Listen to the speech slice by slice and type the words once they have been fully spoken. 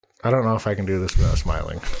I don't know if I can do this without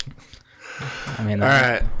smiling. I mean, all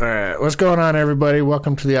right. What's going on, everybody?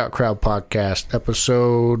 Welcome to the Outcrowd Podcast,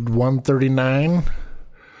 episode 139.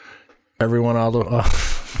 Everyone,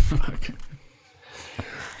 fuck.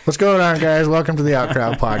 What's going on, guys? Welcome to the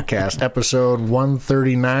Outcrowd Podcast, episode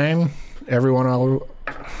 139. Everyone,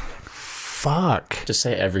 fuck. Just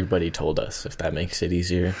say everybody told us, if that makes it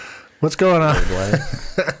easier. What's going on?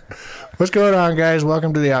 What's going on, guys?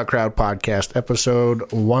 Welcome to the Outcrowd Podcast,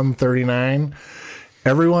 episode 139.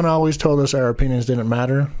 Everyone always told us our opinions didn't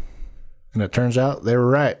matter, and it turns out they were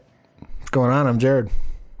right. What's going on? I'm Jared.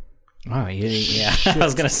 Oh, yeah. I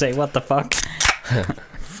was going to say, what the fuck?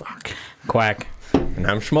 Fuck. Quack. And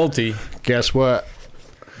I'm Schmulty. Guess what?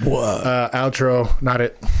 What? Outro. Not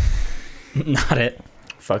it. Not it.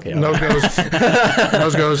 Fuck it. Nose goes.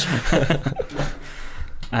 Nose goes.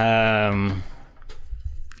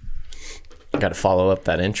 Got to follow up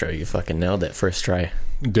that intro. You fucking nailed it first try.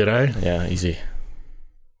 Did I? Yeah, easy.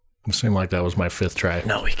 It seemed like that was my fifth try.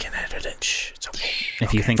 No, we can edit it. Shh, it's okay.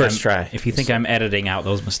 If you think first try. If you think I'm editing out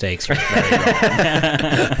those mistakes, you're very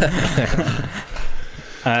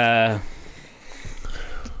wrong.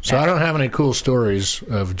 So I don't have any cool stories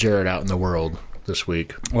of Jared out in the world this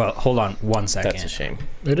week. Well, hold on 1 second. That's a shame.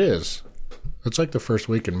 It is. It's like the first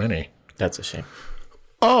week in many. That's a shame.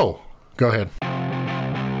 Oh, go ahead.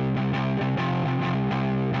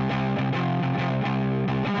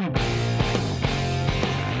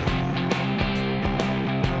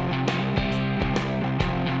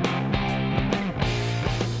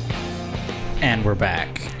 And we're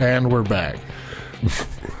back. And we're back.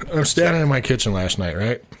 I'm standing in my kitchen last night,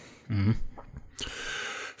 right? Mm-hmm.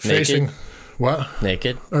 Facing... Naked? What?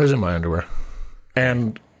 Naked? I was in my underwear.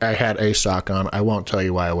 And I had a sock on. I won't tell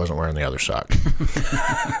you why I wasn't wearing the other sock.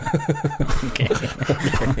 Okay.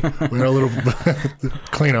 We had a little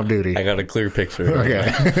cleanup duty. I got a clear picture.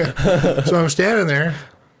 Okay. So I'm standing there,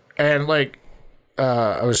 and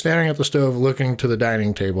I was standing at the stove looking to the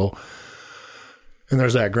dining table, and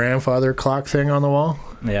there's that grandfather clock thing on the wall.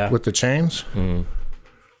 Yeah. With the chains. Mm.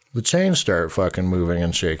 The chains start fucking moving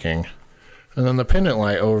and shaking, and then the pendant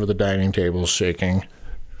light over the dining table is shaking.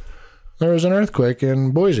 There was an earthquake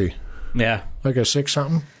in Boise. Yeah. Like a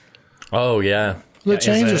 6-something. Oh, yeah. The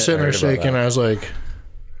chains are sitting there heard about shaking. that. I was like,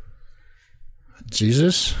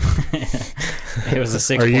 Jesus? It was a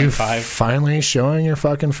 6.5. Are you finally showing your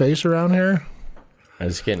fucking face around here?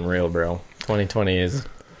 It's getting real, bro. 2020 is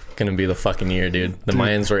going to be the fucking year, dude. The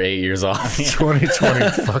Mayans were 8 years off.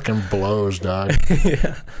 2020 fucking blows, dog.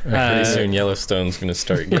 Yeah. Pretty soon Yellowstone's going to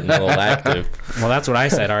start getting a little active. Well, that's what I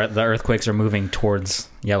said. The earthquakes are moving towards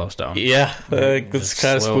Yellowstone. Yeah. That's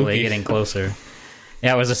kind of slowly spooky. getting closer.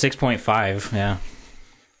 Yeah, it was a 6.5. Yeah.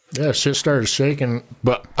 Yeah, shit started shaking,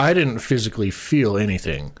 but I didn't physically feel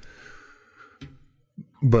anything.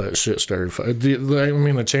 But shit started.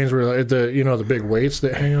 The chains were like the big weights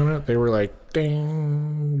that hang on it. They were like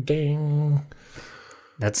ding, ding.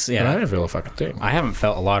 That's And I didn't feel a fucking thing. I haven't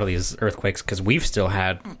felt a lot of these earthquakes because we've still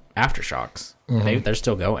had aftershocks. Mm-hmm. They're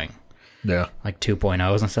still going, Yeah. like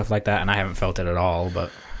 2.0s and stuff like that, and I haven't felt it at all.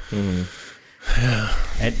 But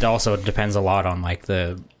it also depends a lot on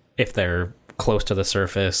if they're close to the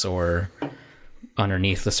surface or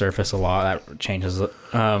underneath the surface a lot. That changes.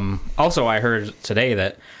 Also, I heard today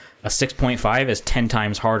that a 6.5 is 10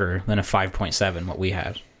 times harder than a 5.7, what we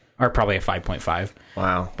had. Or probably a 5.5.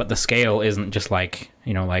 Wow. But the scale isn't just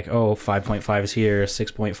 5.5 is here,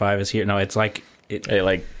 6.5 is here. No, it's like... It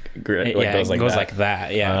goes like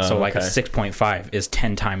that. Yeah. So okay. a 6.5 is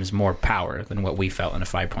 10 times more power than what we felt in a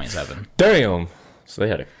 5.7. Damn. So they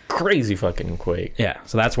had a crazy fucking quake. Yeah.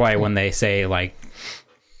 So that's why when they say like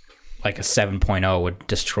a 7.0 would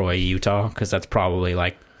destroy Utah, because that's probably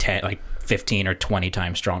 15 or 20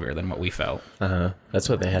 times stronger than what we felt. That's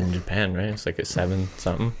what they had in Japan, right? It's like a 7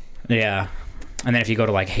 something. Yeah. And then if you go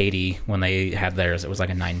to Haiti, when they had theirs, it was like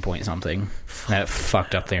a 9 point something. That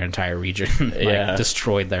fucked up their entire region.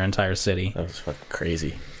 Destroyed their entire city. That was fucking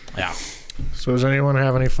crazy. Yeah. So does anyone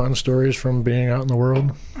have any fun stories from being out in the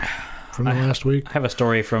world from the last week? I have a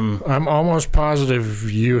story from... I'm almost positive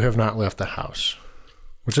you have not left the house,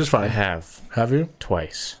 which is fine. I have. Have you?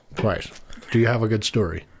 Twice. Twice. Do you have a good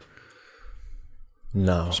story?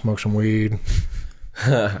 No. Smoke some weed.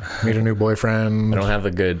 Meet a new boyfriend. I don't have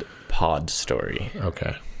a good pod story.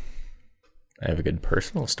 Okay. I have a good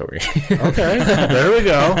personal story. Okay. There we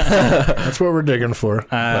go. That's what we're digging for.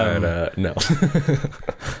 But no.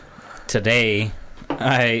 Today,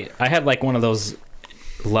 I had one of those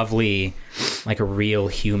lovely, a real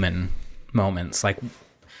human moments.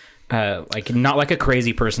 Not like a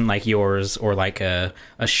crazy person like yours or a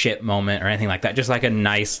shit moment or anything like that. Just a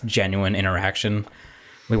nice, genuine interaction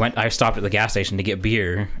I stopped at the gas station to get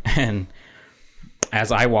beer, and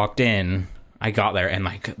as I walked in, I got there and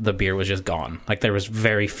like the beer was just gone. Like there was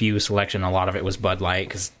very few selection. A lot of it was Bud Light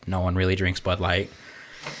because no one really drinks Bud Light.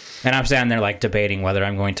 And I'm standing there like debating whether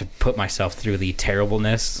I'm going to put myself through the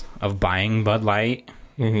terribleness of buying Bud Light.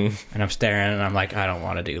 Mm-hmm. And I'm staring and I'm like, I don't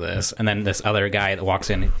want to do this. And then this other guy that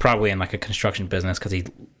walks in, probably in like a construction business because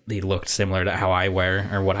he looked similar to how I wear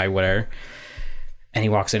or what I wear. And he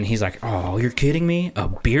walks in, he's like, oh, you're kidding me? A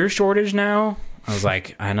beer shortage now? I was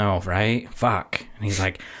like, I know, right? Fuck. And he's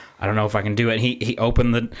like, I don't know if I can do it. He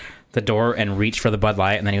opened the door and reached for the Bud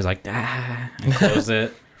Light, and then he was like, and closed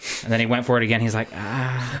it. And then he went for it again. He's like,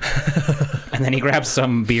 And then he grabbed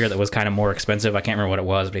some beer that was kind of more expensive. I can't remember what it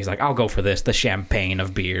was, but he's like, I'll go for this, the champagne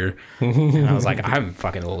of beer. And I was like, I'm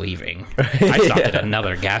fucking leaving. I stopped at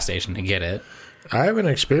another gas station to get it. I haven't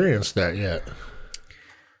experienced that yet.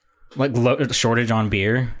 Like shortage on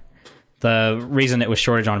beer. The reason it was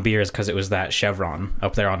shortage on beer is because it was that Chevron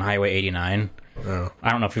up there on Highway 89. Oh.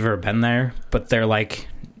 I don't know if you've ever been there, but they're like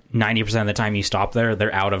 90% of the time you stop there,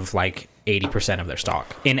 they're out of like 80% of their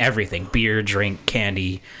stock in everything. Beer, drink,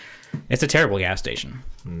 candy. It's a terrible gas station,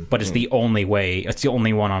 but it's the only way. It's the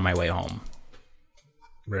only one on my way home.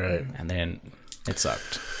 Right. And then it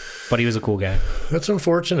sucked. But he was a cool guy. That's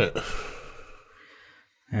unfortunate.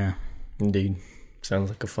 Yeah. Indeed. Sounds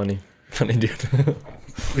like a funny dude.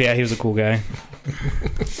 Yeah, he was a cool guy.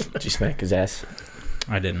 Did you smack his ass?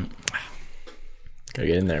 I didn't. Gotta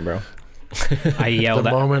get in there, bro. I yelled.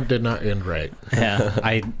 The moment did not end right.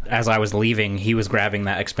 Yeah. As I was leaving, he was grabbing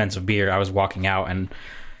that expensive beer. I was walking out, and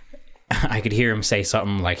I could hear him say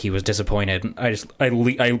something like he was disappointed.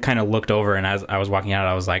 I kind of looked over, and as I was walking out,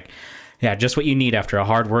 I was like, "Yeah, just what you need after a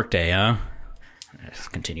hard work day, huh?" I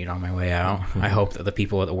just continued on my way out. I hope that the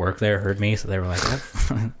people at the work there heard me, so they were like,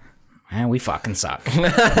 man, we fucking suck.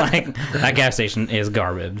 Like, that gas station is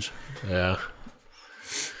garbage. Yeah.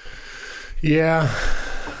 Yeah.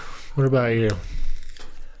 What about you?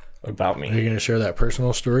 What about me? Are you going to share that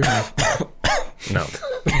personal story? No.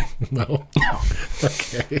 No?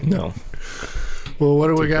 Okay. No. Well, what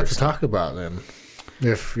do we got to talk about then?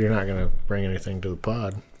 If you're not going to bring anything to the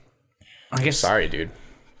pod. I guess. Sorry, dude.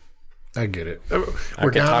 I get it. I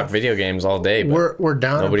could talk video games all day, but we're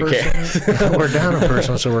down nobody a person. cares. We're down a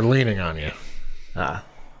person, so we're leaning on you.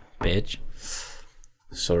 Bitch.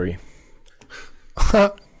 Sorry.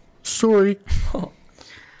 Sorry.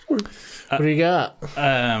 What do you got?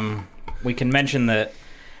 We can mention that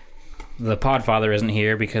the Podfather isn't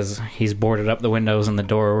here because he's boarded up the windows and the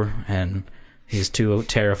door, and he's too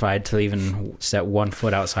terrified to even set 1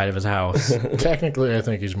 foot outside of his house. Technically, I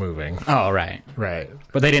think he's moving. Oh, right. Right.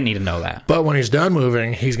 But they didn't need to know that. But when he's done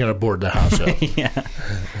moving, he's going to board the house up. Yeah.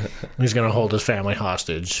 He's going to hold his family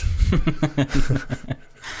hostage.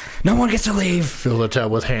 No one gets to leave. Fill the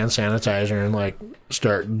tub with hand sanitizer and, like,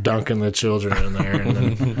 start dunking the children in there.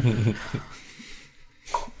 And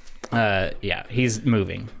then... Yeah, he's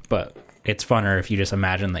moving. But it's funner if you just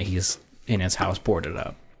imagine that he's in his house boarded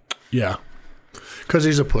up. Yeah. Because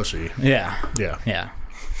he's a pussy. Yeah. Yeah. Yeah.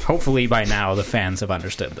 Hopefully by now the fans have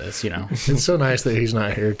understood this, you know. It's so nice that he's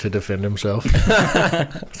not here to defend himself.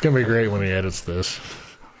 It's going to be great when he edits this.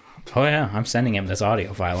 Oh, yeah. I'm sending him this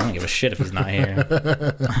audio file. I don't give a shit if he's not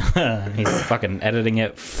here. He's fucking editing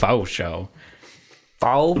it faux show.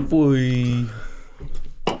 All the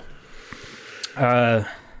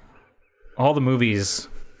movies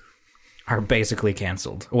are basically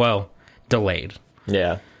canceled. Well, delayed.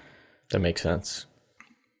 Yeah. That makes sense.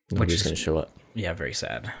 Nobody's going to show up. Yeah, very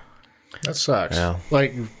sad. That sucks. Yeah.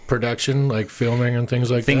 Like production, like filming and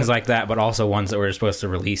things like that. Things like that, but also ones that we're supposed to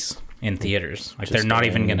release in theaters. Like, they're not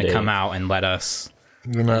even going to come out and let us.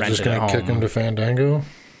 You're not just going to kick them to Fandango?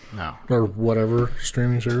 No. Or whatever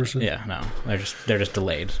streaming services? Yeah, no. They're just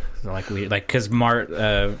delayed. Because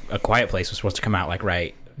A Quiet Place was supposed to come out like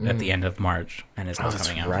right at the end of March, and it's not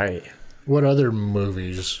coming out. Right. What other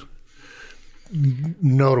movies,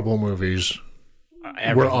 notable movies,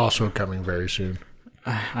 were also coming very soon?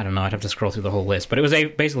 I don't know. I'd have to scroll through the whole list, but it was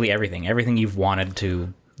basically everything you've wanted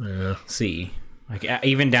to see. Like,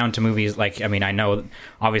 even down to movies like, I mean, I know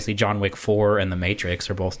obviously John Wick 4 and The Matrix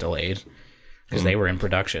are both delayed because they were in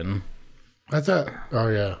production. I thought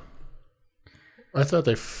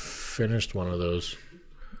they finished one of those.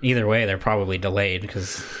 Either way, they're probably delayed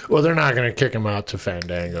because... Well, they're not going to kick them out to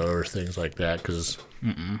Fandango or things like that because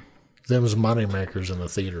them's moneymakers in the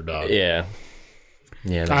theater, dog. Yeah.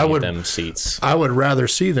 Yeah, they need them seats. I would rather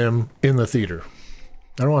see them in the theater.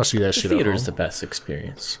 I don't want to see that shit at home. Theater's the best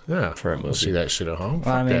experience for a movie. See that shit at home?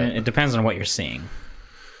 Well, I mean, it depends on what you're seeing.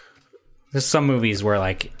 There's some movies where,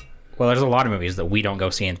 like Well, there's a lot of movies that we don't go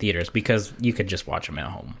see in theaters because you could just watch them at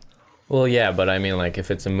home. Well, yeah, but I mean, like, if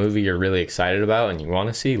it's a movie you're really excited about and you want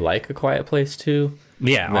to see, like A Quiet Place 2,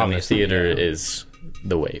 Yeah, then the obviously, theater yeah. is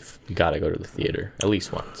the wave. You got to go to the theater at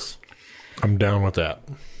least once. I'm down with that.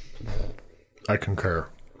 I concur.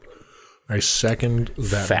 I second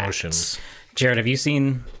that motion. Facts. Jared, have you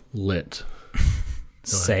seen Lit.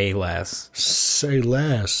 Say Less? Say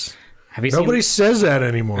less. Have you Nobody seen? says that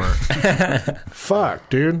anymore. Fuck,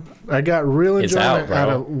 dude. I got real It's out, enjoyment bro. out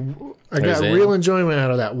of. I got Is it? real enjoyment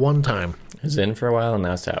out of that one time. It was in for a while and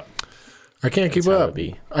now it's out. I can't keep That's how up. it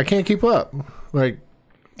be. I can't keep up. Like,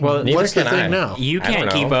 Well, Neither what's the can I. thing now? you I don't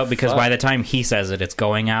can't keep know. up because Fuck. by the time he says it, it's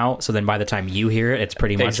going out. So then by the time you hear it, it's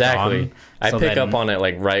pretty much Exactly. gone. I So pick then- up on it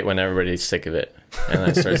like right when everybody's sick of it. And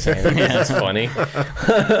I start saying, this is funny.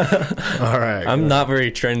 all right. I'm not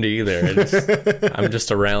very trendy either. I'm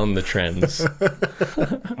just around the trends.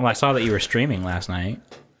 Well, I saw that you were streaming last night.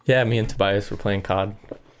 Yeah, me and Tobias were playing COD.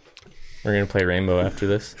 We're going to play Rainbow after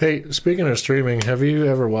this. Hey, speaking of streaming, have you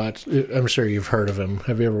ever watched? I'm sure you've heard of him.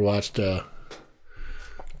 Have you ever watched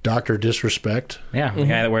Dr. Disrespect? Yeah, the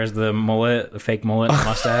guy that wears the mullet, the fake mullet and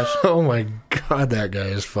mustache. Oh my god, that guy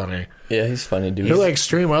is funny. Yeah, he's funny, dude. He'll like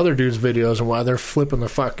stream other dudes' videos, and while they're flipping the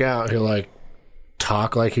fuck out, he'll like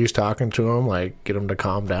talk like he's talking to them, like get them to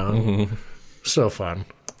calm down. So fun.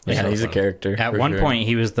 Yeah, So he's a fun. character. At for one sure. point,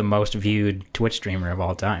 he was the most viewed Twitch streamer of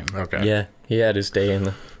all time. Okay. Yeah, he had his day in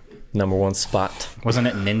the #1 spot. Wasn't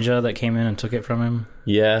it Ninja that came in and took it from him?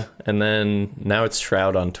 Yeah, and then now it's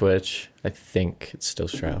Shroud on Twitch. I think it's still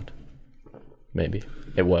Shroud. Maybe.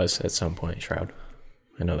 It was at some point Shroud.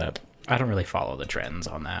 I know that. I don't really follow the trends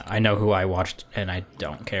on that. I know who I watched, and I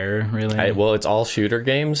don't care really. Well, it's all shooter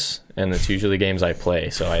games, and it's usually games I play,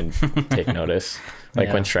 so I take notice. Like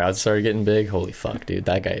Yeah. when Shroud started getting big, holy fuck, dude,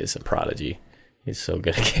 that guy is a prodigy. He's so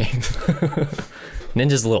good at games.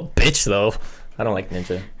 Ninja's a little bitch, though. I don't like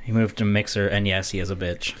Ninja. He moved to Mixer, and yes, he is a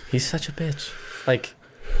bitch. He's such a bitch. Like,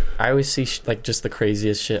 I always see like just the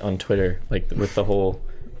craziest shit on Twitter, like with the whole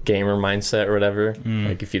gamer mindset or whatever.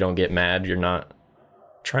 Like, if you don't get mad, you're not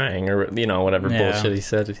trying, or whatever Yeah. bullshit he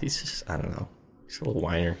said. He's just, I don't know. He's a little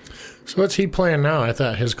whiner. So what's he playing now? I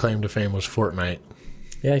thought his claim to fame was Fortnite.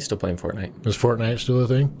 Yeah, he's still playing Fortnite. Is Fortnite still a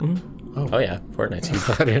thing? Oh yeah, Fortnite's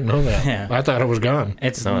huge. I didn't know that. Yeah. I thought it was gone.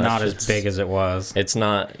 It's No, not that's as just- big as it was. It's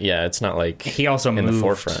not. Yeah, it's not like He also in moved the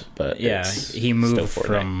forefront, but yeah, it's he still moved Fortnite.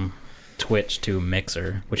 from Twitch to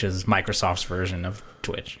Mixer, which is Microsoft's version of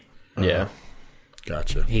Twitch. Yeah,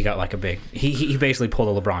 Gotcha. He got like a big. He basically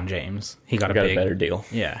pulled a LeBron James. He got I got big, a better deal.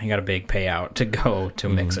 Yeah, he got a big payout to go to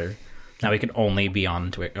Mixer. Now he can only be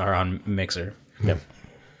on Twitch or on Mixer. Yep.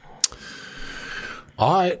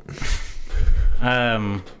 All right. I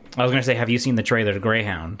was gonna say, have you seen the trailer to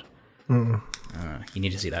Greyhound? You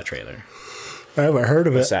need to see that trailer. I haven't heard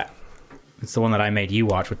of What's it. that? It's the one that I made you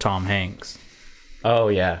watch with Tom Hanks. Oh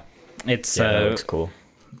yeah, It's yeah, that looks cool.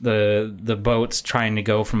 the boats trying to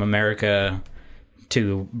go from America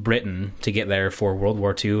to Britain to get there for World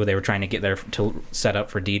War II. They were trying to get there to set up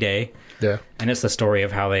for D-Day. Yeah. And it's the story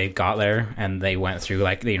of how they got there, and they went through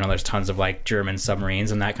like there's tons of like German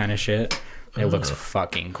submarines and that kind of shit. It looks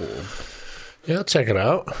fucking cool. Yeah, I'll check it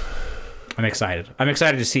out. I'm excited. I'm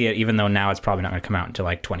excited to see it, even though now it's probably not going to come out until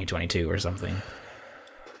like 2022 or something,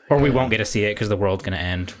 or we won't get to see it because the world's going to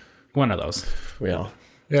end. One of those. We all.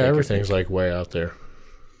 Yeah, everything's like way out there.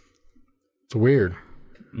 It's weird.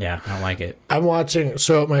 Yeah, I don't like it. I'm watching.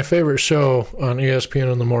 So my favorite show on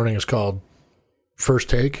ESPN in the morning is called First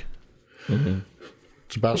Take.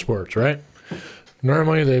 It's about sports, right?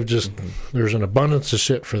 Normally they've just there's an abundance of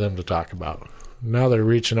shit for them to talk about. Now they're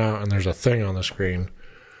reaching out and there's a thing on the screen.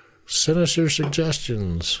 Send us your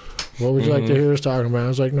suggestions. What would you like to hear us talking about? I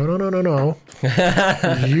was like, no.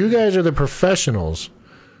 You guys are the professionals.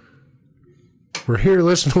 We're here to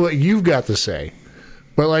listen to what you've got to say.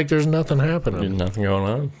 But like there's nothing happening. There's nothing going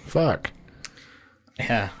on. Fuck.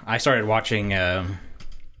 Yeah, I started watching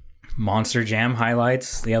Monster Jam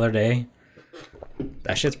highlights the other day.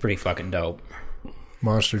 That shit's pretty fucking dope.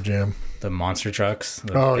 Monster Jam. The monster trucks,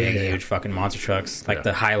 the Oh, big, yeah. huge fucking monster trucks. Like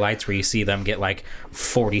the highlights where you see them get like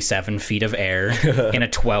 47 feet of air in a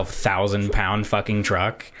 12,000 pound fucking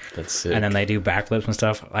truck. That's sick. And then they do backflips and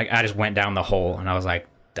stuff. Like, I just went down the hole and I was like,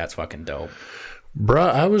 that's fucking dope.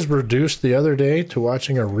 Bruh, I was reduced the other day to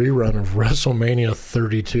watching a rerun of WrestleMania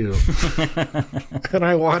 32. And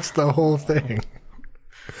I watched the whole thing.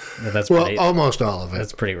 That's Well, pretty, almost all of it.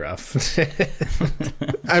 that's pretty rough.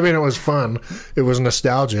 I mean, it was fun. It was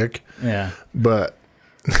nostalgic. Yeah. But,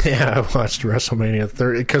 yeah, I watched WrestleMania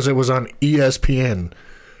 30 because it was on ESPN.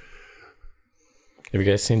 Have you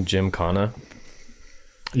guys seen Jim Connor?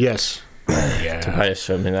 Yes. Yeah. Tobias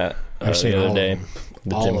showed me that. I've seen the all other day. of them.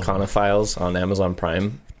 The All of them. Gymkhana Files on Amazon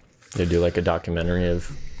Prime. They do like a documentary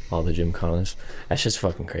of all the Gymkhanas. That's just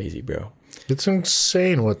fucking crazy, bro. It's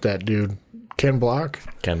insane what that dude, Ken Block,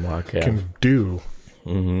 Ken Block, yeah. can do. I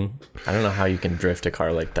don't know how you can drift a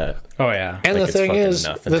car like that. Oh yeah. And Like, the it's thing fucking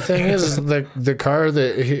is, nothing. the car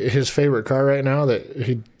that his favorite car right now that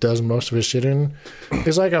he does most of his shit in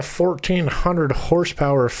is like a 1,400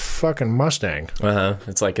 horsepower fucking Mustang,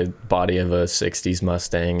 It's like a body of a 60s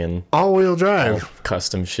Mustang and all-wheel drive.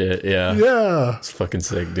 custom shit. Yeah. Yeah, It's fucking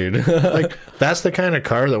sick, dude. like that's the kind of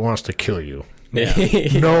car that wants to kill you,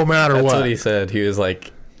 Yeah. no matter That's what. what he said.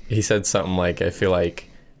 He said something like, I feel like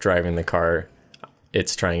driving the car,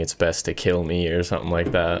 it's trying its best to kill me or something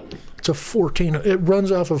like that. It's a 14. It runs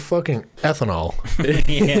off of fucking ethanol,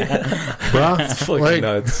 Yeah. bruh. It's fucking Like,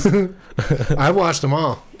 nuts. I've watched them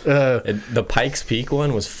all. The Pikes Peak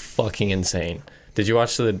one was fucking insane. Did you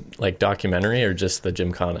watch the documentary or just the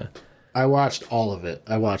Gymkhana? I watched all of it.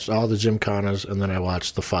 I watched all the Gymkhanas, and then I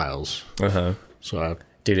watched the files. So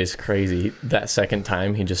Dude, it's crazy. That second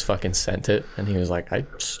time, he just fucking sent it, and he was like, I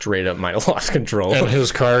straight up might have lost control. and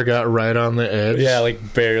his car got right on the edge. Yeah,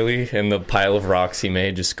 like barely. And the pile of rocks he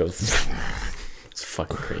made just goes. It's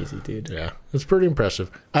fucking crazy, dude. Yeah, it's pretty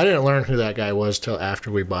impressive. I didn't learn who that guy was till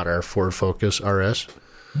after we bought our Ford Focus RS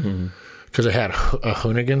because it had a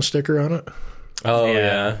Hoonigan sticker on it. Oh, Yeah.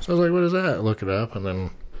 yeah. So I was like, "What is that?" Look it up, and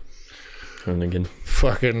then Hoonigan.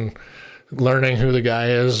 fucking learning who the guy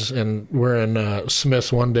is. And we're in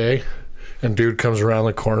Smith's one day, and dude comes around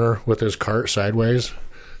the corner with his cart sideways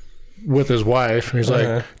with his wife, and he's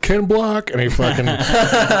like, Ken Block, and he fucking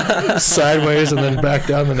sideways and then back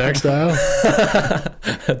down the next aisle.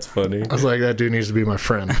 That's funny. I was like, that dude needs to be my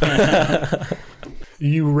friend.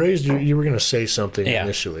 You were going to say something Yeah.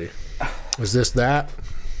 initially. Was this that?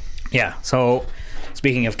 Yeah. So,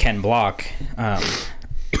 speaking of Ken Block,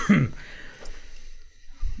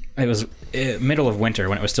 it was middle of winter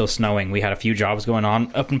when it was still snowing. We had a few jobs going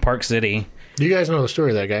on up in Park City. You guys know the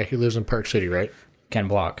story of that guy. He lives in Park City, right? Ken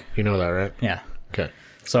Block. You know that, right? Yeah. Okay.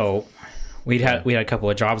 So we had a couple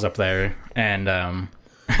of jobs up there, and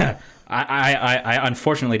I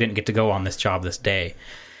unfortunately didn't get to go on this job this day.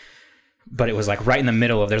 But it was like right in the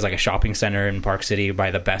middle of, there's like a shopping center in Park City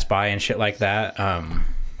by the Best Buy and shit like that.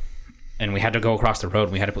 And we had to go across the road,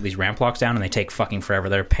 and we had to put these ramp blocks down, and they take fucking forever.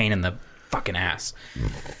 They're a pain in the fucking ass.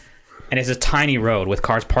 And it's a tiny road with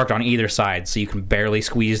cars parked on either side, so you can barely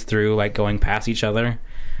squeeze through, like going past each other.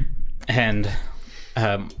 And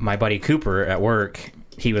my buddy Cooper at work,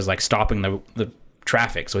 he was like stopping the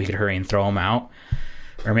traffic so he could hurry and throw them out.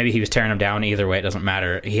 Or maybe he was tearing them down. Either way, it doesn't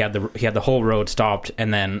matter. He had the whole road stopped,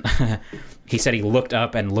 and then he said he looked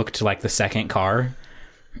up and looked to like the second car,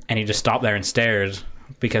 and he just stopped there and stared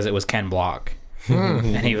because it was Ken Block.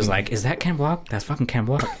 And he was like, "Is that Ken Block? That's fucking Ken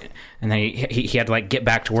Block." And then he had to like get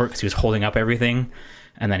back to work because he was holding up everything.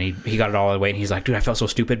 And then he got it all the way, and he's like, "Dude, I felt so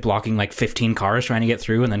stupid blocking like 15 cars trying to get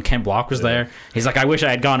through." And then Ken Block was there. He's like, "I wish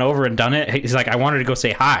I had gone over and done it." He's like, "I wanted to go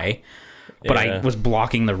say hi, but I was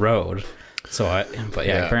blocking the road." So,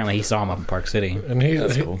 apparently he saw him up in Park City. And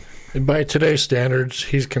That's cool. by today's standards,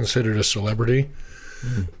 he's considered a celebrity.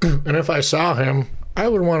 And if I saw him, I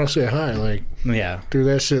would want to say hi. Like, Yeah. dude,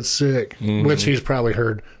 that shit's sick. Which he's probably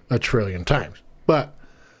heard a trillion times. But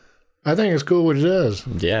I think it's cool what he does.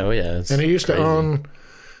 Yeah, oh yeah. It's And he used crazy. to own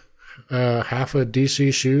half of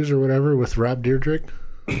DC Shoes or whatever with Rob Dyrdek.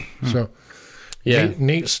 So, Yeah,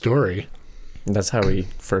 neat story. that's how we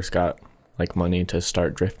first got like money to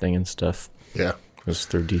start drifting and stuff. Yeah. It was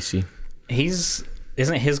through DC.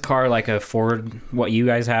 Isn't his car like a Ford, what you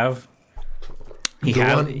guys have?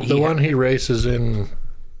 The one he races in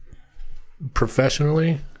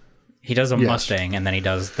professionally, he does a Yes. Mustang, and then he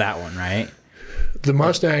does that one, right? the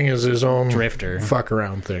Mustang is his own Drifter. fuck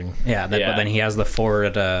around thing. Yeah, but then he has the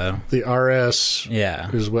Ford. The RS Yeah.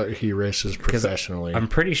 is what he races professionally. I'm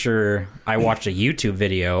pretty sure I watched a YouTube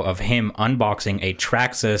video of him unboxing a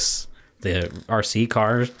Traxxas, the RC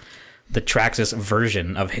cars, the Traxxas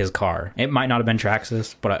version of his car. It might not have been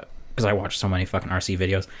Traxxas, but because I watched so many fucking RC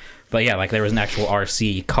videos. But yeah, like there was an actual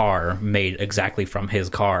RC car made exactly from his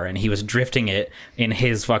car, and he was drifting it in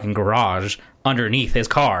his fucking garage underneath his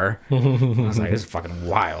car. I was like, this is fucking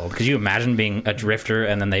wild. Could you imagine being a drifter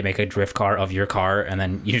and then they make a drift car of your car and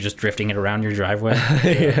then you're just drifting it around your driveway?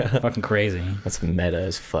 Yeah. Fucking crazy. That's meta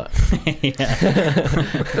as fuck.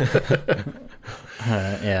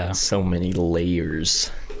 Yeah. So many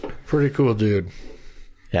layers. Pretty cool dude.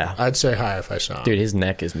 Yeah. I'd say hi if I saw him. Dude, his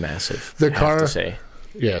neck is massive. The I have car- to say.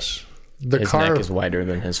 Yes. The His car neck is wider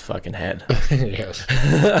than his fucking head. yes.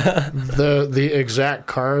 The exact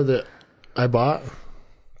car that I bought,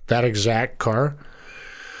 that exact car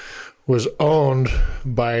was owned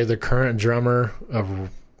by the current drummer of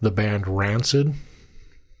the band Rancid.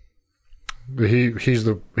 He's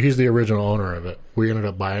the original owner of it. We ended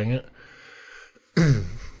up buying it.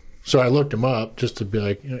 So I looked him up just to be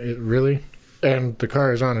like, really? And the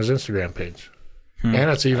car is on his Instagram page.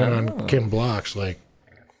 And it's even on Kim Block's like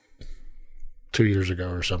 2 years ago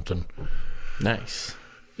or something. Nice.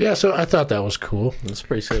 Yeah, so I thought that was cool. That's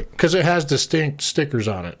pretty sick. Because it has distinct stickers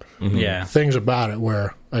on it. Mm-hmm. Yeah. Things about it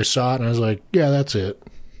where I saw it and I was like, yeah, that's it.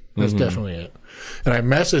 That's definitely it. And I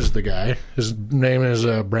messaged the guy. His name is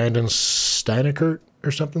Brandon Steinekert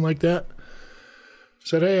or something like that.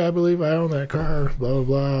 Said, hey, I believe I own that car, blah, blah,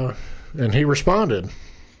 blah. And he responded.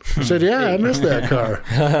 I said, yeah, I missed that car.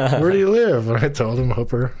 Where do you live? And I told him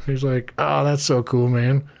Hooper. He's like, oh, that's so cool,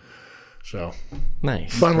 man. So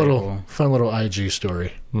Nice. fun little IG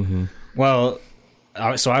story. Mm-hmm. Well,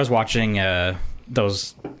 so I was watching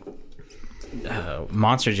those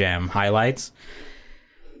Monster Jam highlights.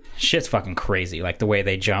 Shit's fucking crazy. Like the way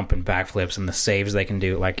they jump and backflips and the saves they can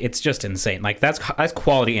do. Like it's just insane. Like that's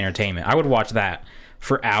quality entertainment. I would watch that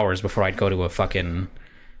for hours before I'd go to a fucking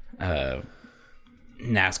NASCAR.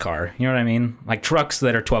 You know what I mean? Like trucks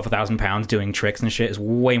that are 12,000 pounds doing tricks and shit is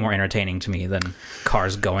way more entertaining to me than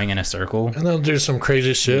cars going in a circle. And they'll do some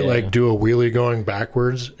crazy shit like do a wheelie going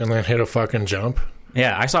backwards and then hit a fucking jump.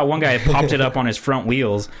 Yeah, I saw one guy popped it up on his front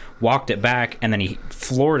wheels, walked it back, and then he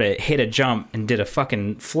floored it, hit a jump, and did a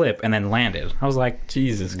fucking flip, and then landed. I was like,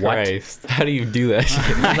 Jesus what? Christ. How do you do that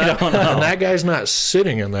shit? I don't know. And that guy's not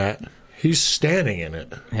sitting in that. He's standing in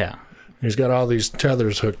it. Yeah. He's got all these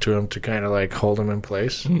tethers hooked to him to kind of like hold him in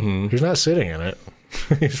place. Mm-hmm. He's not sitting in it.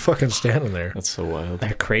 He's fucking standing there. That's so wild.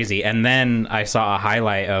 They're crazy. And then I saw a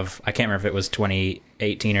highlight of, I can't remember if it was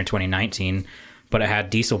 2018 or 2019, but it had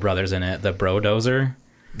Diesel Brothers in it, the Brodozer.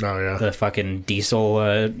 Oh, yeah. The fucking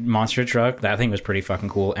diesel monster truck. That thing was pretty fucking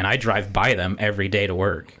cool. And I drive by them every day to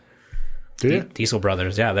work. Do you? Diesel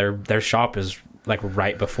Brothers, yeah. Their shop is like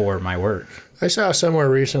right before my work. I saw somewhere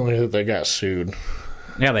recently that they got sued.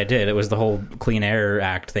 Yeah, they did. It was the whole Clean Air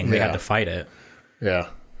Act thing. They had to fight it. Yeah.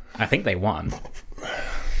 I think they won.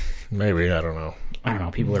 Maybe. I don't know. I don't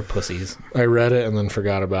know. People are pussies. I read it and then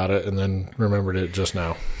forgot about it and then remembered it just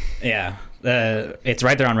now. Yeah. It's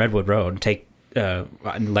right there on Redwood Road. Take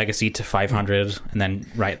Legacy to 500 and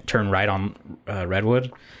then turn right on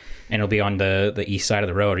Redwood. And it'll be on the east side of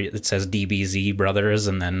the road. It says DBZ Brothers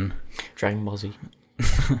and then... Dragon Ball Z.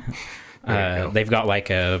 They've got like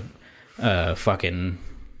a fucking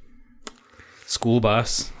school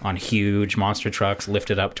bus on huge monster trucks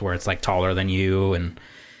lifted up to where it's like taller than you, and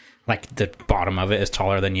like the bottom of it is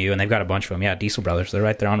taller than you, and they've got a bunch of them. Yeah, Diesel Brothers. They're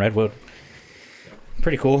right there on Redwood.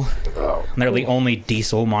 Pretty cool. Oh, and they're the only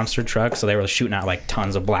diesel monster truck, so they were shooting out like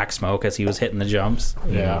tons of black smoke as he was hitting the jumps.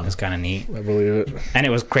 Yeah. It's kind of neat. I believe it. And it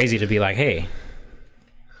was crazy to be like, hey,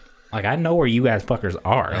 like I know where you guys fuckers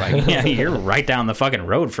are. Like, yeah, you're right down the fucking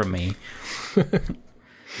road from me.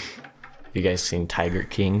 You guys seen Tiger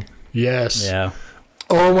King? Yes. Yeah.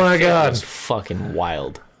 Oh my That God. was fucking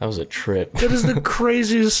wild. That was a trip. That is the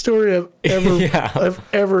craziest story I've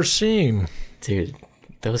ever seen. Dude,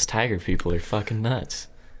 those tiger people are fucking nuts.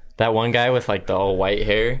 That one guy with like the all white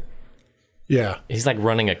hair, Yeah. he's like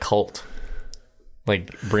running a cult.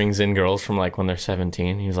 Like brings in girls from like when they're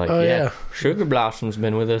 17. He's like, Oh, yeah. Sugar Blossom's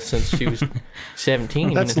been with us since she was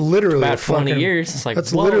 17. That's and literally about a 20 fucking, years. It's like,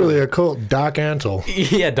 that's whoa. literally a cult. Doc Antle.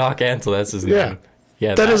 Yeah, Doc Antle, that's his Yeah. name.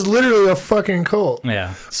 Yeah, That is literally a fucking cult.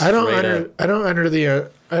 Yeah. I don't straight up. I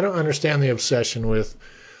don't understand the obsession with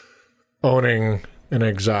owning an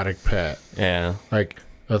exotic pet, Yeah. like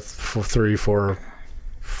a 3, 4,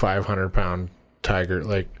 500-pound tiger.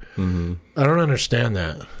 Like, I don't understand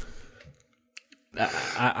that.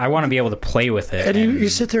 I want to be able to play with it. And you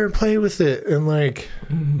sit there and play with it, and like,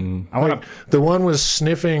 I want to. the one was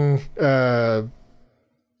sniffing Joe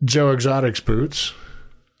Exotic's boots.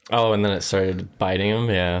 Oh, and then it started biting him.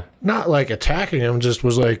 Yeah. Not like attacking him, just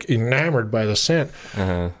was like enamored by the scent.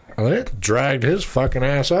 Uh-huh. And it dragged his fucking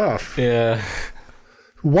ass off. Yeah.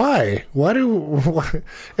 Why?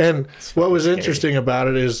 And what was interesting about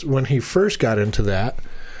it is when he first got into that,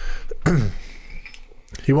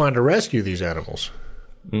 he wanted to rescue these animals.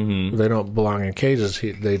 Mm-hmm. They don't belong in cages.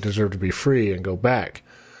 They deserve to be free and go back.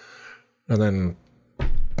 And then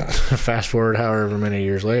fast forward however many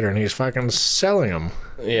years later, and he's fucking selling them.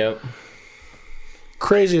 Yep.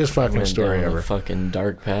 Craziest fucking Went story down a ever. fucking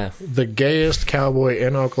dark path. The gayest cowboy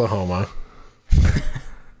in Oklahoma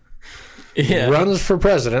Yeah. runs for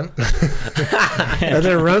president and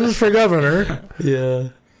then runs for governor. Yeah.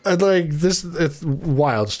 And like this, it's a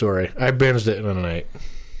wild story. I binged it in a night.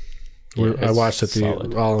 Yeah, I watched it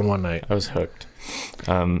solid. all in one night. I was hooked.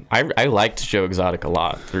 I liked Joe Exotic a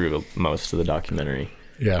lot through most of the documentary.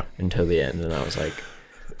 Yeah. Until the end, and I was like,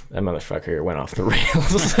 that motherfucker went off the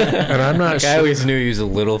rails. And I'm not. I always knew he was a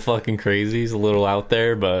little fucking crazy. He's a little out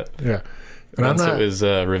there, but yeah. And once it was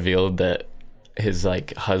revealed that his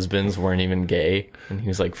like husbands weren't even gay, and he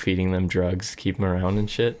was like feeding them drugs to keep them around and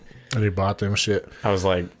shit. And he bought them shit. I was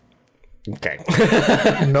like, okay,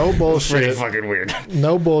 no bullshit. pretty fucking weird.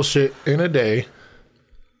 No bullshit. In a day,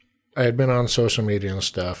 I had been on social media and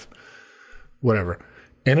stuff. Whatever.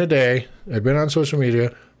 In a day, I'd been on social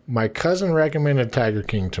media. My cousin recommended Tiger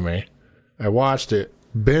King to me. I watched it,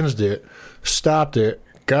 binged it, stopped it,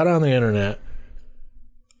 got on the internet,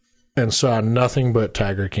 and saw nothing but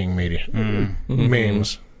Tiger King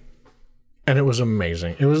memes. And it was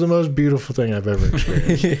amazing. It was the most beautiful thing I've ever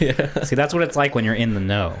experienced. Yeah. See, that's what it's like when you're in the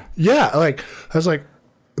know. Yeah, like I was like,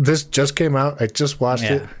 this just came out. I just watched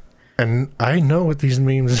it. And I know what these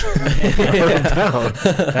memes are about.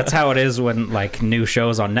 That's how it is when like new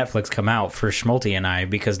shows on Netflix come out for Schmulty and I,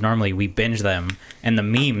 because normally we binge them and the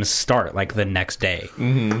memes start like the next day.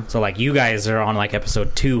 Mm-hmm. So like you guys are on like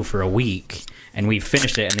episode 2 for a week and we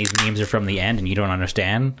finished it and these memes are from the end and you don't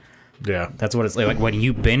understand. Yeah. That's what it's like. Like when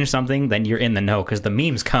you binge something, then you're in the know because the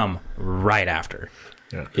memes come right after.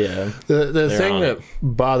 Yeah. The thing that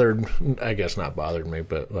bothered, I guess not bothered me,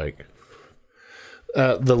 but like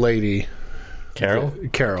the lady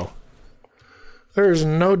Carol, there's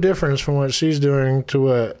no difference from what she's doing to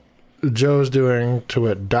what Joe's doing to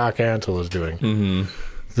what Doc Antle is doing. Mm-hmm.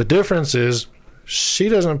 The difference is she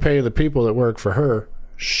doesn't pay the people that work for her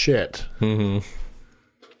shit. Mm-hmm.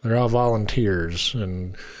 They're all volunteers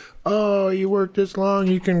and oh, you work this long,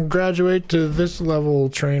 you can graduate to this level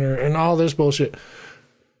trainer and all this bullshit.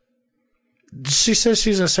 She says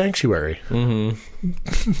she's a sanctuary.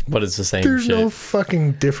 Mm-hmm. But it's the same There's shit. no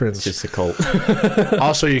fucking difference. It's just a cult.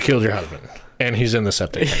 Also, you killed your husband. And he's in the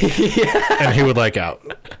septic tank. Yeah. And he would like out.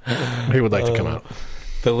 He would like to come out.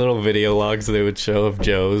 The little video logs they would show of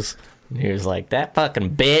Joe's. He was like, that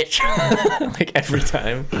fucking bitch. Like every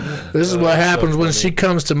time. This is what happens when she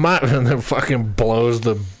comes to my... And then fucking blows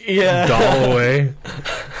the doll away.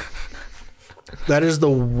 That is the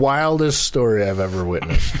wildest story I've ever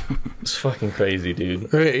witnessed. It's fucking crazy,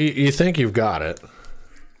 dude. You think you've got it.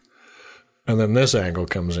 And then this angle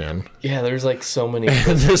comes in. Yeah, there's like so many.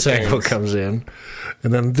 And this angle comes in.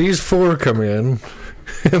 And then these 4 come in.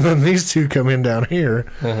 And then these 2 come in down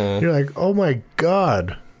here. Uh-huh. You're like, oh my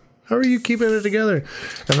God. How are you keeping it together?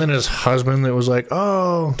 And then his husband that was like,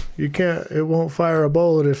 oh, you can't, it won't fire a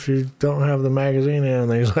bullet if you don't have the magazine in.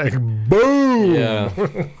 And he's like, boom. Yeah.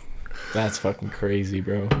 That's fucking crazy,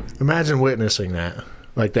 bro. Imagine witnessing that.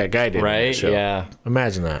 Like that guy did. Right? Yeah.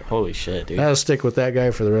 Imagine that. Holy shit, dude. That'll stick with that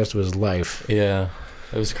guy for the rest of his life. Yeah.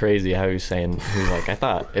 It was crazy how he was saying, he was like, I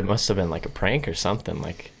thought it must have been like a prank or something.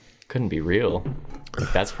 Like, couldn't be real.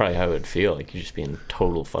 Like, that's probably how it would feel. Like, you'd just be in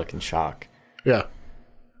total fucking shock. Yeah.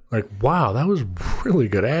 Like, wow, that was really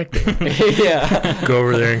good acting. Yeah. Go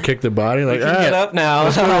over there and kick the body. Like, get up now.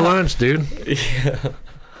 Let's go to lunch, dude. Yeah.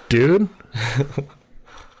 Dude?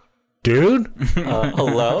 Dude?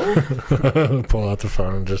 Hello? Pull out the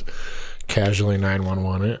phone and just casually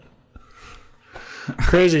 911 it.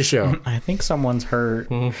 Crazy show. I think someone's hurt.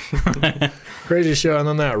 Crazy show. And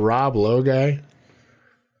then that Rob Lowe guy.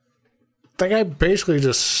 That guy basically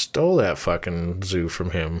just stole that fucking zoo from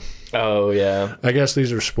him. Oh, yeah. I guess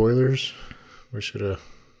these are spoilers. We should have...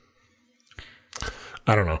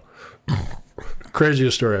 I don't know.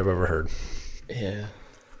 Craziest story I've ever heard. Yeah.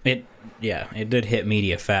 It did hit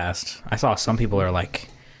media fast. I saw some people are like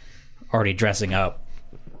already dressing up.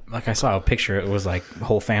 Like I saw a picture, it was like the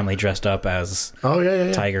whole family dressed up as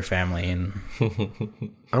Tiger family, and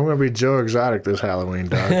I'm gonna be Joe Exotic this Halloween,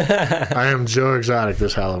 dog. I am Joe Exotic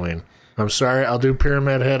this Halloween. I'm sorry, I'll do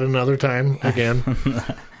Pyramid Head another time again.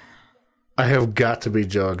 I have got to be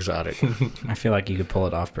Joe Exotic. I feel like you could pull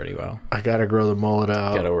it off pretty well. I gotta grow the mullet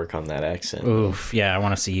out. Gotta work on that accent. Oof, yeah, I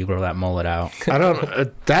want to see you grow that mullet out. I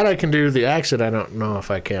don't. That I can do. The accent, I don't know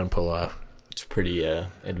if I can pull off. It's pretty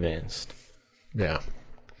advanced. Yeah.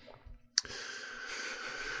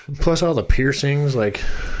 Plus all the piercings, like...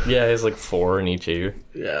 Yeah, it's like 4 in each ear.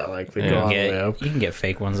 Yeah, like they go all the way up. You can get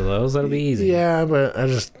fake ones of those. That'll be easy. Yeah, but I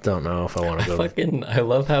just don't know if I want to go... I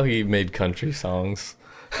love how he made country songs.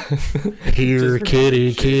 Here,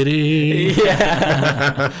 kitty, kitty.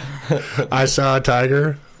 Yeah. I saw a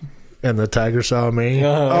tiger, and the tiger saw me.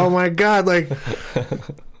 Oh my God, like...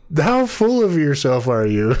 How full of yourself are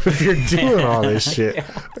you if you're doing all this shit?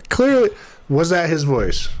 Clearly, was that his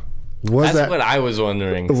voice? Was That's what I was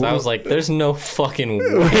wondering. 'Cause I was like, there's no fucking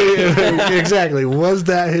way. exactly. Was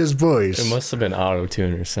that his voice? It must have been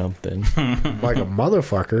auto-tune or something. Like a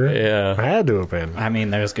motherfucker. Yeah. Had to have been. I mean,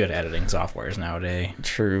 there's good editing softwares nowadays.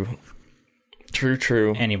 True.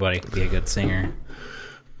 Anybody could be a good singer.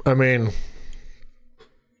 I mean,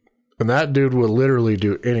 and that dude will literally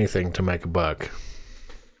do anything to make a buck.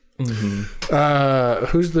 Mm-hmm.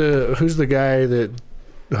 Who's the guy that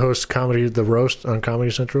hosts comedy, the roast on Comedy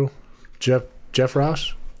Central? Jeff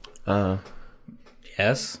Ross?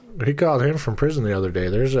 Yes. He called him from prison the other day.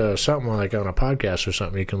 There's something like on a podcast or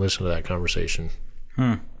something. You can listen to that conversation.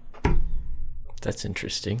 That's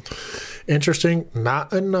interesting. Interesting.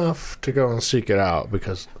 Not enough to go and seek it out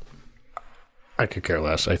because I could care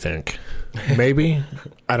less, I think. Maybe.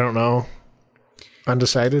 I don't know.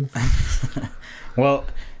 Undecided. Well,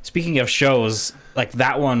 speaking of shows, like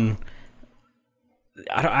that one,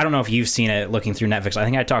 I don't know if you've seen it looking through Netflix. I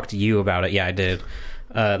think I talked to you about it. Yeah, I did.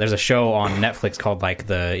 There's a show on Netflix called like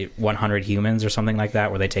the 100 Humans or something like that,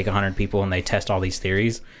 where they take 100 people and they test all these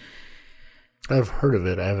theories. I've heard of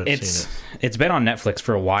it. I haven't seen it. It's been on Netflix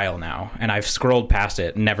for a while now, and I've scrolled past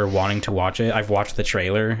it, never wanting to watch it. I've watched the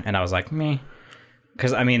trailer, and I was like, meh.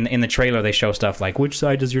 Because, I mean, in the trailer, they show stuff like, which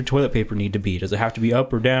side does your toilet paper need to be? Does it have to be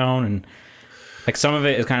up or down? And, like, some of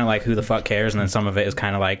it is kind of like, who the fuck cares? And then some of it is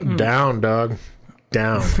kind of like... Down, dog.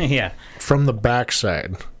 Down. Yeah. From the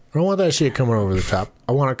backside. I don't want that shit coming over the top.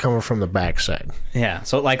 I want it coming from the backside. Yeah.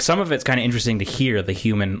 So, like, some of it's kind of interesting to hear the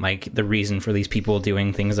human, like, the reason for these people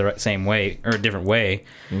doing things the same way, or a different way.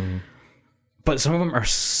 Mm-hmm. But some of them are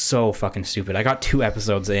so fucking stupid. I got 2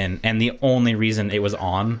 episodes in, and the only reason it was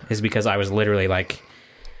on is because I was literally, like...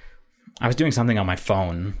 I was doing something on my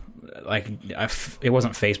phone. Like, it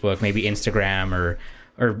wasn't Facebook, maybe Instagram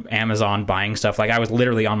or Amazon buying stuff. Like, I was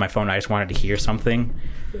literally on my phone. I just wanted to hear something.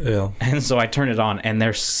 Yeah. And so I turned it on, and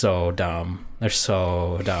they're so dumb. They're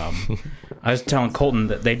so dumb. I was telling Colton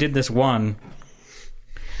that they did this one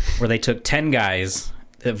where they took 10 guys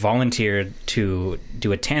that volunteered to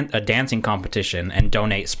do a dancing competition and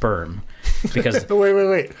donate sperm. Because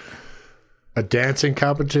Wait. A dancing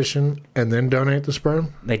competition and then donate the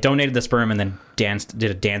sperm? They donated the sperm and then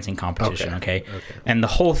did a dancing competition, okay? And the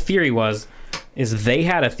whole theory is they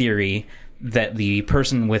had a theory that the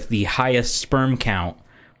person with the highest sperm count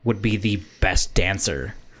would be the best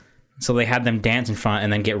dancer. So they had them dance in front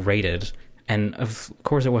and then get rated. And of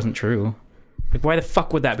course it wasn't true. Like, why the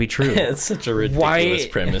fuck would that be true? It's such a ridiculous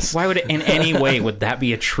premise. Why would it, in any way, would that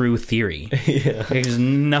be a true theory? Yeah. There's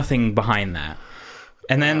nothing behind that.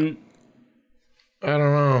 And then... I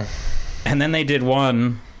don't know. And then they did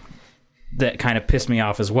one that kind of pissed me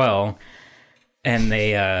off as well. And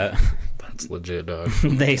they... That's legit, dog.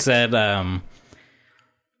 They said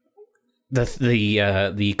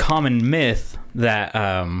the common myth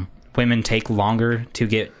that women take longer to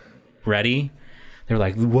get ready. They're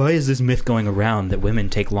like, why is this myth going around that women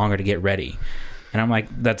take longer to get ready? And I'm like,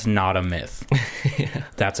 that's not a myth. Yeah.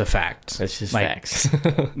 That's a fact. That's just like, facts.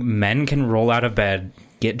 Men can roll out of bed,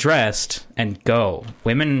 get dressed, and go.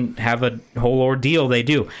 Women have a whole ordeal they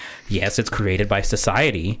do. Yes, it's created by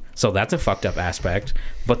society, so that's a fucked up aspect,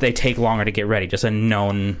 but they take longer to get ready. Just a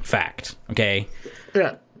known fact, okay?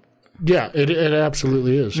 Yeah, it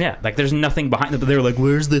absolutely is. Yeah, like there's nothing behind it, but they're like,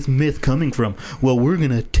 where's this myth coming from? Well, we're going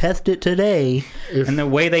to test it today. And the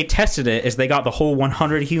way they tested it is they got the whole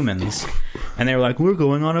 100 humans, and they were like, we're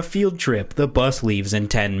going on a field trip. The bus leaves in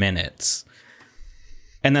 10 minutes.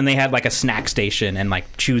 And then they had like a snack station and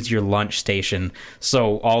like choose your lunch station.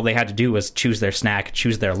 So all they had to do was choose their snack,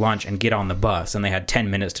 choose their lunch, and get on the bus. And they had 10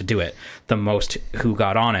 minutes to do it. The most who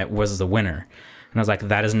got on it was the winner. And I was like,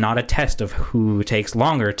 that is not a test of who takes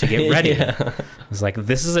longer to get ready. Yeah. I was like,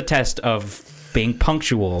 this is a test of being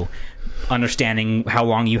punctual, understanding how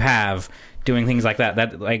long you have, doing things like that.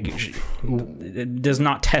 That like it does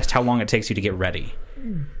not test how long it takes you to get ready.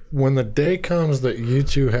 When the day comes that you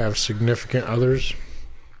two have significant others,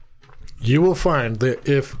 you will find that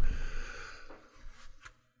if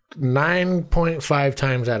 9.5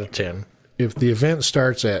 times out of 10, if the event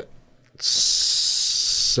starts at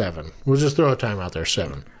 7, we'll just throw a time out there,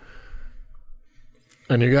 7,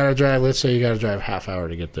 and you gotta drive, let's say you gotta drive half hour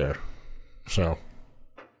to get there, so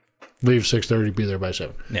leave 6:30, be there by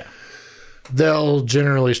 7. Yeah, they'll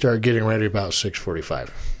generally start getting ready about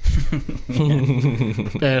 6:45.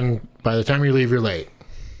 And by the time you leave, you're late.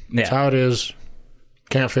 That's how it is.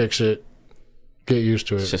 Can't fix it. Get used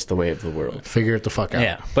to it. It's just the way of the world. Figure it the fuck out.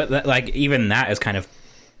 Yeah, but like even that is kind of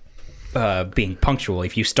being punctual.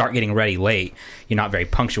 If you start getting ready late, you're not very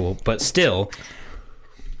punctual. But still,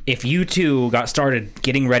 if you two got started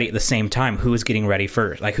getting ready at the same time, who's getting ready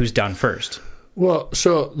first? Like, who's done first? Well,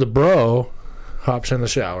 so the bro hops in the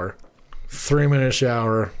shower. 3-minute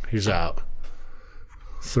shower, he's out.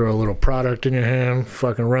 Throw a little product in your hand,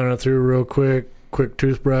 fucking run it through real quick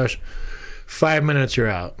toothbrush. 5 minutes, you're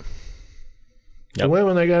out. Yep. The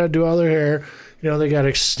women, they got to do all their hair. They got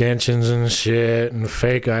extensions and shit and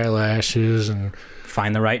fake eyelashes and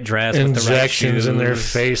find the right dress, with the right injections in their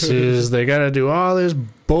faces. They got to do all this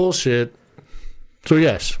bullshit. So,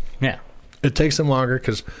 yes. Yeah. It takes them longer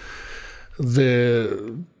because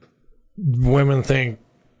the women think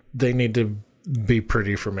they need to be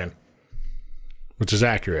pretty for men, which is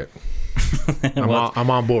accurate. I'm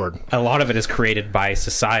on board. A lot of it is created by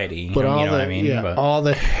society. But all know what I mean? Yeah, all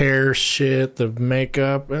the hair shit, the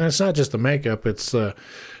makeup, and it's not just the makeup. It's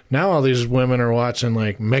now all these women are watching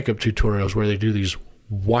like makeup tutorials where they do these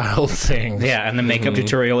wild things. Yeah, and the makeup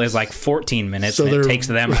tutorial is like 14 minutes, and it takes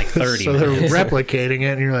them like 30 so minutes. They're replicating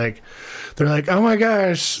it, and they're like, oh my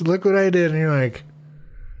gosh, look what I did, and you're like,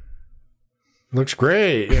 looks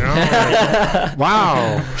great, like,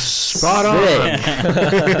 wow, spot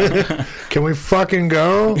on. Can we fucking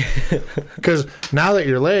go? Because now that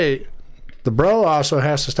you're late, the bro also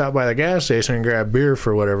has to stop by the gas station and grab beer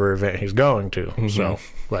for whatever event he's going to. Mm-hmm. So,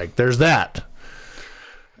 there's that.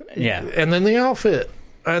 Yeah. And then the outfit.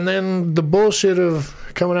 And then the bullshit of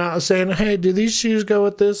coming out and saying, hey, do these shoes go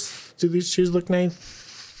with this? Do these shoes look nice?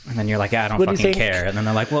 And then you're like, I don't fucking care. And then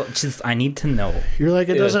they're like, well, I need to know. You're like,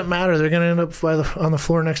 it doesn't matter. They're going to end up on the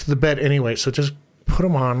floor next to the bed anyway. So just put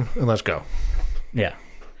them on and let's go. Yeah.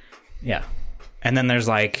 Yeah. And then there's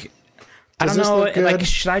like, I don't know, like,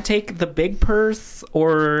 should I take the big purse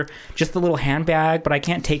or just the little handbag? But I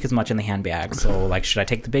can't take as much in the handbag. So, like, should I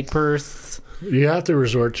take the big purse? You have to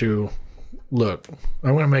resort to, look,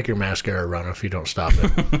 I'm going to make your mascara run if you don't stop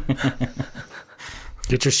it.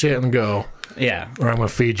 Get your shit and go. Yeah. Or I'm going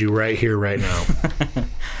to feed you right here, right now.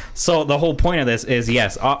 So the whole point of this is,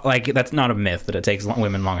 yes, like, that's not a myth that it takes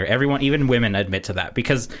women longer. Everyone, even women, admit to that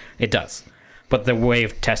because it does. But the way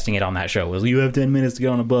of testing it on that show was, you have 10 minutes to get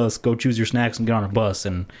on a bus, go choose your snacks and get on a bus.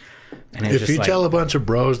 And it's if just you like, tell a bunch of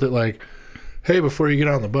bros that, like, hey, before you get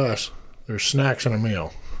on the bus, there's snacks and a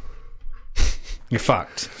meal, you're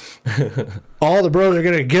fucked. All the bros are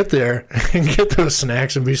going to get there and get those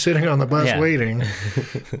snacks and be sitting on the bus waiting.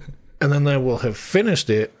 And then they will have finished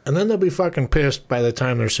it, and then they'll be fucking pissed by the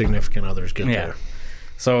time their significant others get there.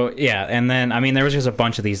 So, yeah, and then, I mean, there was just a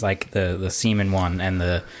bunch of these, like, the semen one and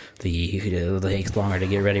the takes longer to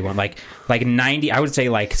get ready one. Like 90, I would say,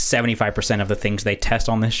 like, 75% of the things they test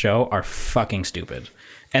on this show are fucking stupid.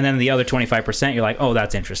 And then the other 25%, you're like, oh,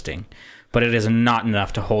 that's interesting. But it is not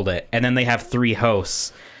enough to hold it. And then they have 3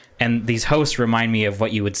 hosts, and these hosts remind me of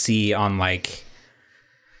what you would see on, like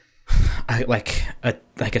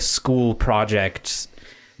a school project,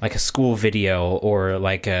 like a school video, or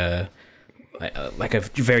like a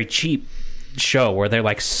very cheap show where they're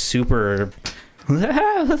like super and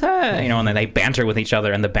then they banter with each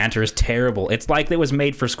other, and the banter is terrible. It's like it was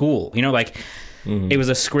made for school, like it was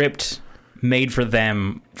a script made for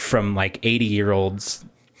them from like 80-year-olds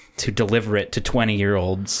to deliver it to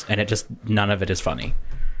 20-year-olds, and none of it is funny.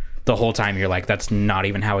 The whole time you're like, that's not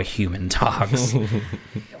even how a human talks.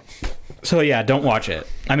 So yeah, don't watch it.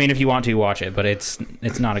 I mean, if you want to, watch it, but it's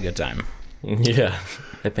not a good time. Yeah,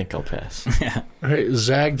 I think I'll pass. Yeah. Hey,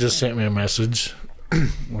 Zag just sent me a message.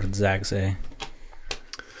 What did Zag say?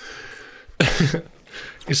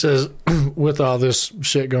 He says, with all this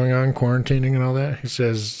shit going on, quarantining and all that, he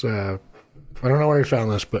says, I don't know where he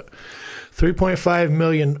found this, but 3.5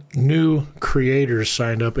 million new creators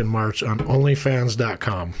signed up in March on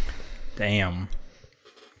OnlyFans.com. Damn.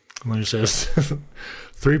 And he says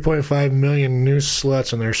 3.5 million new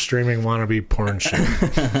sluts, and they're streaming wannabe porn shit.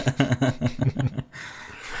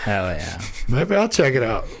 Hell yeah. Maybe I'll check it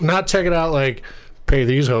out. Not check it out like pay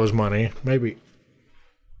these hoes money. Maybe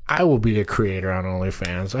I will be a creator on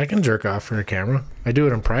OnlyFans. I can jerk off for a camera. I do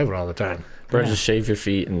it in private all the time. Bro, just shave your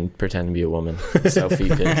feet and pretend to be a woman. Sell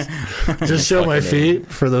feet pics. Just show my feet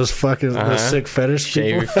for those fucking those sick fetish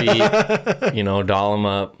Shave people. your feet, doll them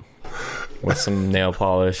up with some nail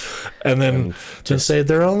polish. And then just say,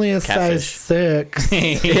 they're only a catfish. size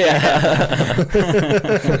 6. Yeah.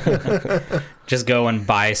 Just go and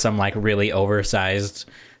buy some like really oversized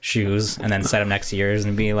shoes and then set them next to yours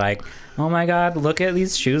and be like, oh my god, look at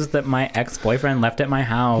these shoes that my ex-boyfriend left at my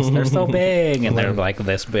house. They're so big. And they're like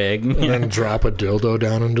this big. And then drop a dildo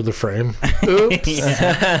down into the frame. Oops.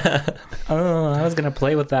 Yeah. Oh, I was going to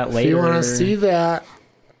play with that later. If you want to see that,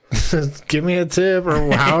 give me a tip,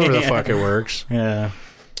 or however the fuck it works. Yeah.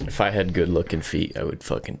 If I had good looking feet, I would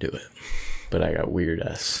fucking do it. But I got weird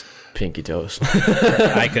ass Pinky toes.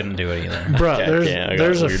 I couldn't do it either. Bro, I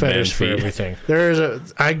there's a got weird fetish man for feet.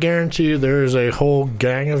 everything. I guarantee you there is a whole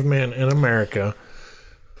gang of men in America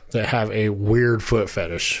that have a weird foot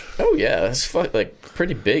fetish. Oh yeah, it's like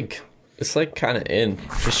pretty big. It's like kind of in.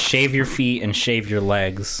 Just shave your feet and shave your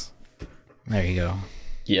legs. There you go.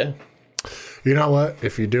 Yeah, You know what?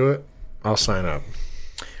 If you do it, I'll sign up.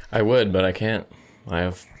 I would, but I can't. I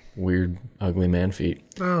have weird, ugly man feet.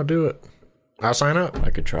 I'll do it. I'll sign up.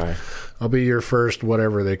 I could try. I'll be your first,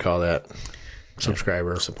 whatever they call that,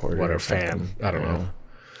 subscriber, Supporter what or a fan. something. I don't know.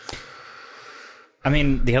 I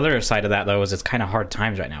mean, the other side of that, though, is it's kind of hard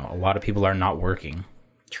times right now. A lot of people are not working.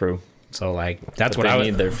 True. So, like, that's But what they I would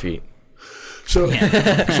need their feet. So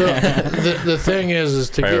the thing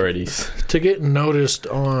is to Priorities. to get noticed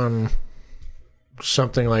on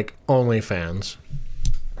something like OnlyFans.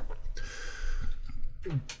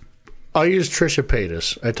 I'll use Trisha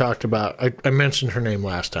Paytas. I talked about. I mentioned her name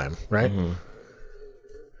last time, right?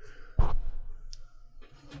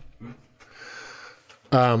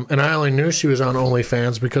 Mm-hmm. And I only knew she was on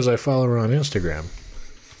OnlyFans because I follow her on Instagram,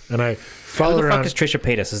 and I Who follow the her fuck on. is Trisha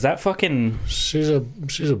Paytas? Is that fucking... She's a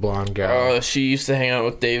blonde gal. She used to hang out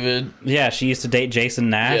with David. Yeah, she used to date Jason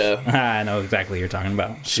Nash. Yeah. I know exactly what you're talking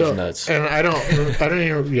about. So, nuts. and I don't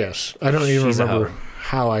even. Yes, I don't even She's a remember hoe.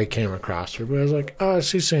 how I came across her, but I was like, oh,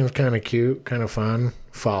 she seems kind of cute, kind of fun.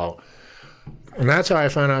 Follow, and that's how I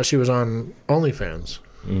found out she was on OnlyFans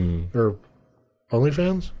or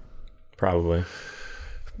OnlyFans. Probably.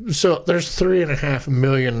 So there's 3.5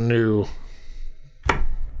 million new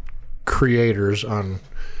creators on.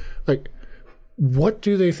 Like, what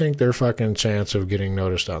do they think their fucking chance of getting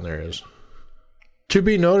noticed on there is? To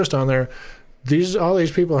be noticed on there, all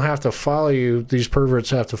these people have to follow you. These perverts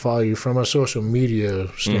have to follow you from a social media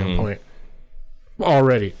standpoint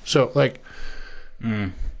already. So, like,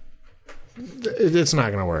 it's not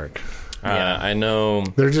going to work. Yeah, I know.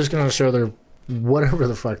 They're just going to show their whatever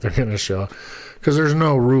the fuck they're going to show, because there's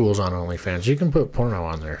no rules on OnlyFans. You can put porno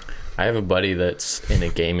on there. I have a buddy that's in a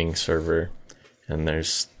gaming server, and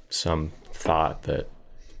there's some thought that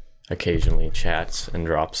occasionally chats and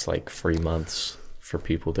drops like free months for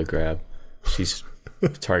people to grab. She's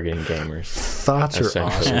targeting gamers. Thoughts are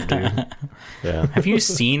Essentially. awesome, dude. Yeah. Have you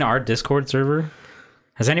seen our Discord server?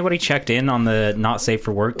 Has anybody checked in on the not safe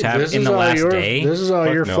for work tab in the last day? This is all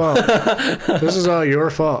your no. fault. This is all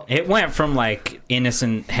your fault. It went from like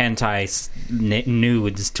innocent hentai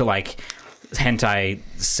nudes to like hentai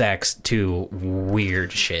sex to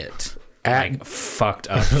weird shit. Like fucked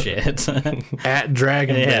up shit. At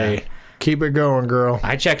Dragon Bay. Keep it going, girl.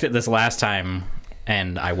 I checked it this last time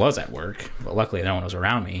and I was at work, but luckily no one was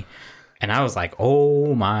around me. And I was like,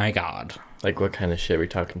 oh my God. Like what kind of shit? Are we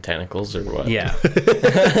talking tentacles or what? Yeah.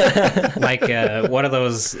 Like what are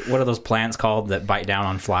those plants called that bite down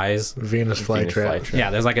on flies? Venus flytrap. Yeah,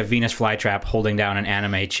 there's like a Venus flytrap holding down an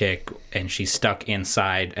anime chick and she's stuck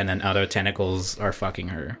inside and then other tentacles are fucking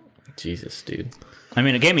her. Jesus, dude. I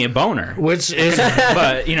mean, it gave me a boner. Which is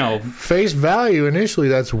But, you know, face value initially,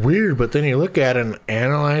 that's weird, but then you look at it and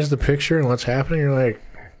analyze the picture and what's happening, you're like,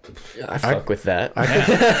 I fuck with that.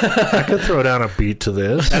 I could throw down a beat to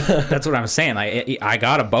this. that's what I'm saying. Like, I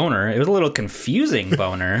got a boner. It was a little confusing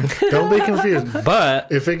boner, Don't be confused. but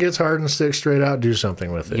If it gets hard and sticks straight out, do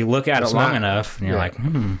something with it. you look at It's it long not- enough and you're yeah. like,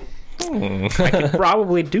 I could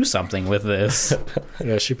probably do something with this.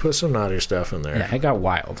 Yeah, she put some naughty stuff in there. Yeah, it got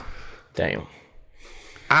wild. Damn.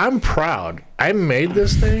 I'm proud. I made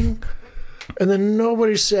this thing, and then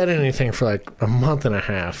nobody said anything for like a month and a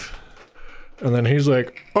half. And then he's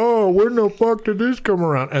like, oh, where the fuck did this come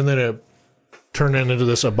around? And then it turned into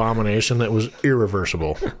this abomination that was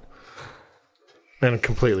irreversible. And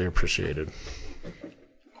completely appreciated.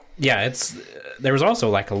 Yeah, there was also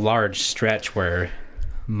like a large stretch where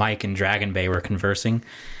Mike and Dragon Bay were conversing,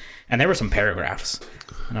 and there were some paragraphs.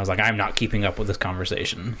 And I was like, I'm not keeping up with this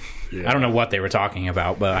conversation. Yeah. I don't know what they were talking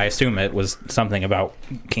about, but I assume it was something about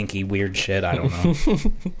kinky, weird shit. I don't know.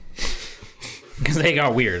 Because they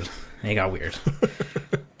got weird. I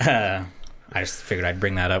just figured I'd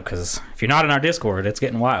bring that up because if you're not in our Discord, it's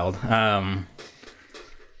getting wild.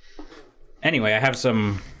 Anyway, I have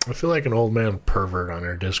some... I feel like an old man pervert on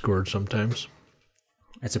our Discord sometimes.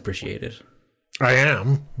 It's appreciated. I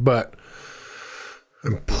am, but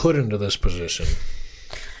I'm put into this position.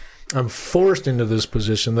 I'm forced into this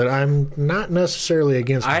position that I'm not necessarily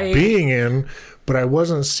against being in, but I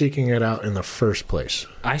wasn't seeking it out in the first place.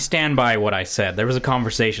 I stand by what I said. There was a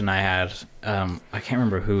conversation I had. I can't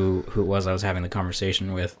remember who it was I was having the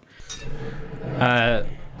conversation with.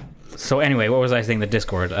 So anyway, what was I saying? The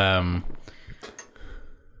Discord. So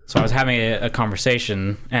I was having a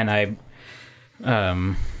conversation, and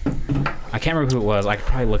I can't remember who it was. I could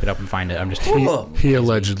probably look it up and find it. I'm just He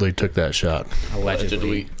allegedly took that shot.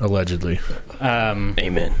 allegedly.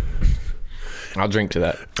 Amen. I'll drink to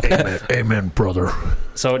that. Amen, amen, brother.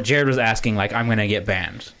 So Jared was asking, like, I'm gonna get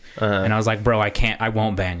banned, and I was like, bro, I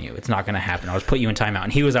won't ban you. It's not gonna happen. I'll just put you in timeout.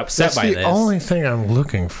 And he was upset by That's this. the only thing I'm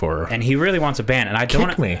looking for. And he really wants a ban, and I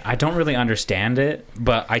Kick me. don't really understand it,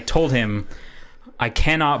 but I told him I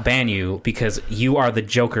cannot ban you because you are the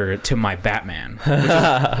Joker to my Batman,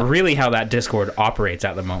 which is really how that Discord operates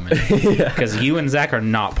at the moment. Because you and Zach are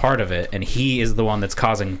not part of it, and he is the one that's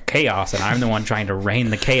causing chaos, and I'm the one trying to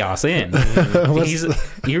rein the chaos in.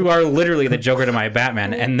 You are literally the Joker to my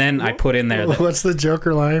Batman, and then I put in there that What's the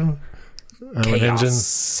Joker line?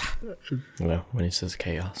 chaos. Well, when he says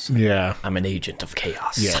chaos. Yeah. I'm an agent of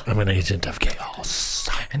chaos. Yeah, I'm an agent of chaos.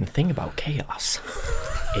 And the thing about chaos,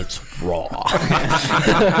 it's raw.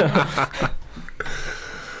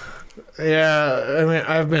 Yeah, I mean,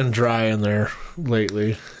 I've been dry in there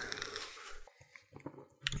lately.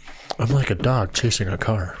 I'm like a dog chasing a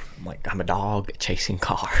car. I'm a dog chasing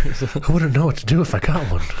cars. I wouldn't know what to do if I got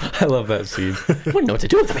one. I love that scene. I wouldn't know what to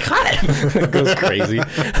do if I caught him. It goes crazy.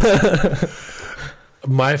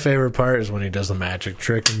 My favorite part is when he does the magic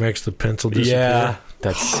trick and makes the pencil disappear. Yeah,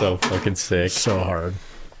 that's so fucking sick. So hard.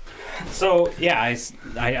 So yeah,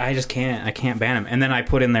 I just can't ban him. And then I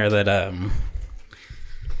put in there that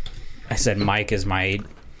I said Mike is my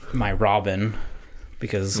Robin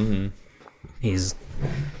because he's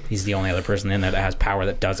the only other person in there that has power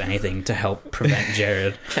that does anything to help prevent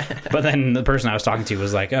Jared. But then the person I was talking to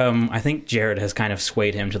was like, I think Jared has kind of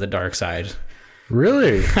swayed him to the dark side.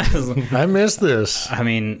 Really? I missed this. I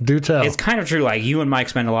mean, do tell. It's kind of true. Like, you and Mike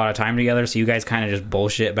spend a lot of time together, so you guys kind of just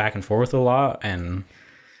bullshit back and forth a lot, and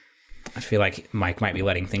I feel like Mike might be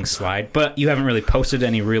letting things slide. But you haven't really posted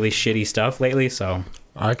any really shitty stuff lately, so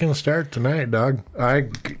I can start tonight, dog.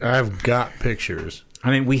 I've got pictures.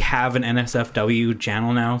 I mean, we have an NSFW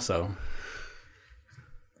channel now, so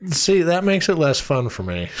See, that makes it less fun for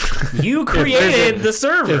me. you created the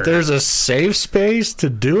server. If there's a safe space to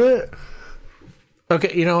do it,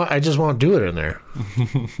 okay, you know what? I just won't do it in there.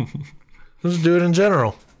 Let's do it in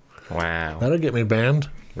general. Wow. That'll get me banned.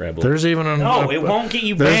 Rebel. There's even it won't get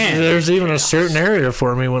you banned. There's even a certain area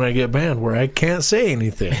for me when I get banned where I can't say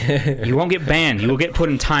anything. You won't get banned. You will get put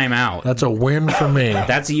in timeout. That's a win for me.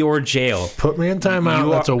 That's your jail. Put me in timeout.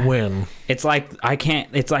 That's a win. It's like I can't.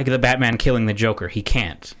 It's like the Batman killing the Joker. He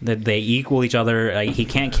can't. They equal each other. He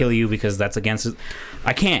can't kill you because that's against it.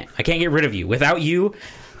 I can't get rid of you. Without you,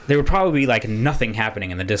 there would probably be like nothing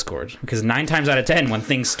happening in the Discord, because 9 times out of 10 when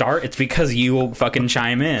things start, it's because you will fucking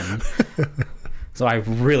chime in. So I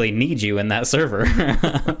really need you in that server.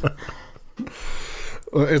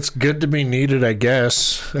 Well, it's good to be needed, I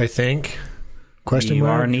guess. I think. Question you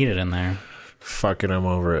mark? are needed in there. Fucking, I'm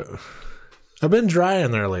over it. I've been dry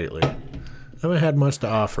in there lately. I haven't had much to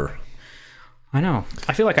offer. I know.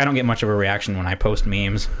 I feel like I don't get much of a reaction when I post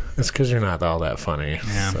memes. It's because you're not all that funny.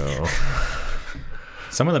 Yeah. So.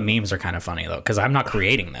 Some of the memes are kind of funny, though, because I'm not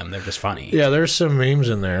creating them. They're just funny. Yeah, there's some memes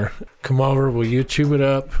in there. Come over, we'll YouTube it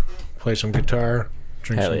up, play some guitar,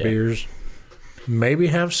 drink some beers, maybe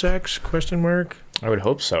have sex, question mark. I would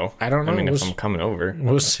hope so. I don't know. I mean, if I'm coming over.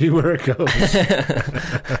 We'll see where it goes.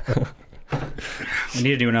 We need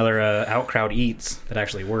to do another Outcrowd Eats that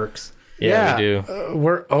actually works. Yeah, we do.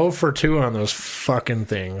 We're 0 for 2 on those fucking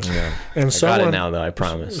things. Yeah. And I got it now, though, I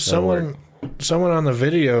promise. Someone on the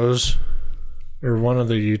videos, or one of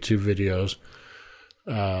the YouTube videos,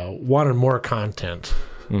 wanted more content.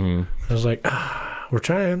 Mm-hmm. I was like, we're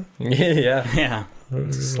trying. Yeah. Yeah.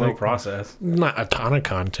 It's a slow process. Not a ton of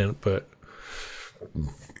content, but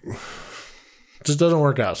it just doesn't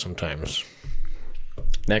work out sometimes.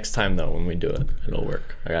 Next time, though, when we do it, it'll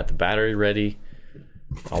work. I got the battery ready.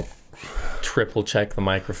 I'll triple check the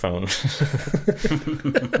microphone.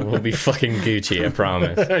 We'll be fucking Gucci, I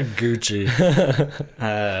promise. Gucci.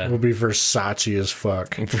 We'll be Versace as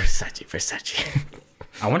fuck. Versace.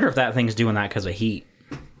 I wonder if that thing's doing that because of heat.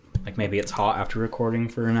 Like, maybe it's hot after recording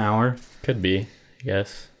for an hour. Could be, I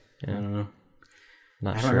guess. Yeah. I don't know.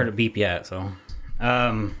 Not I haven't sure. heard it beep yet, so.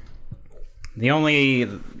 The only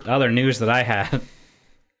other news that I had...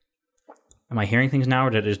 Am I hearing things now, or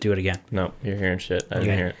did I just do it again? No, you're hearing shit. I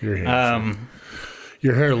didn't hear it. You're hearing shit.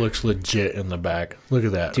 Your hair looks legit in the back. Look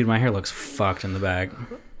at that. Dude, my hair looks fucked in the back.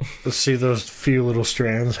 see those few little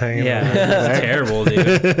strands hanging. Yeah, it's terrible,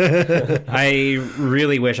 dude. I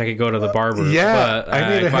really wish I could go to the barber. Yeah, but I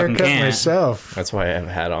need a fucking haircut can't. myself. That's why I have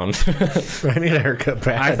a hat on. I need a haircut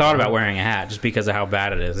bad. I thought about wearing a hat just because of how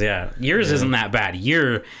bad it is. Yeah, yours isn't that bad.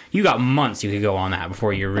 You got months you could go on that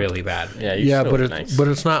before you're really bad. Yeah, but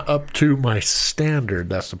it's not up to my standard.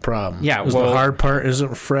 That's the problem. Yeah, 'cause the hard part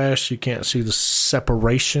isn't fresh. You can't see the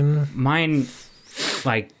separation. Mine,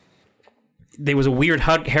 like, there was a weird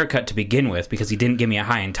haircut to begin with because he didn't give me a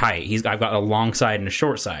high and tight. I've got a long side and a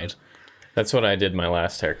short side. That's what I did my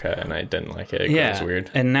last haircut, and I didn't like it. It was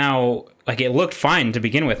weird. And now, like, it looked fine to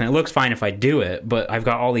begin with, and it looks fine if I do it, but I've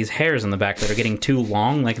got all these hairs in the back that are getting too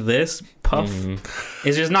long, like this puff.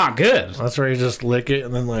 It's just not good. That's where you just lick it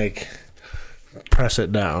and then, like, press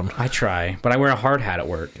it down. I try, but I wear a hard hat at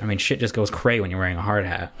work. I mean, shit just goes cray when you're wearing a hard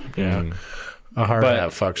hat. Yeah. A hard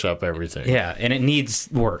hat fucks up everything. Yeah, and it needs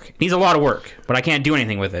work. It needs a lot of work, but I can't do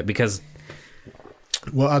anything with it because...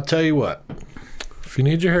 Well, I'll tell you what. If you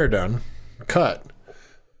need your hair done, cut.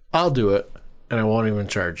 I'll do it, and I won't even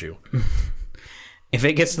charge you. If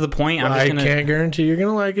it gets to the point, I'm just going to... I can't guarantee you're going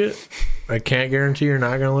to like it. I can't guarantee you're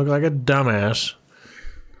not going to look like a dumbass.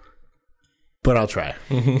 But I'll try.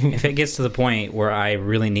 If it gets to the point where I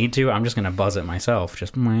really need to, I'm just going to buzz it myself.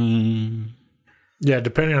 Just... Yeah,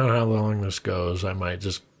 depending on how long this goes, I might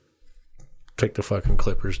just take the fucking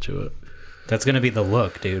clippers to it. That's going to be the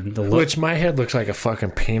look, dude. The look. Which my head looks like a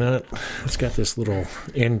fucking peanut. It's got this little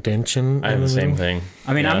indentation. I have the same thing.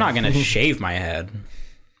 I mean, I'm not going to shave my head.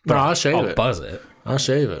 But I'll shave it. I'll buzz it. I'll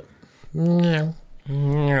shave it. No.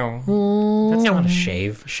 That's not a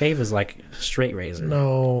shave. Shave is like straight razor.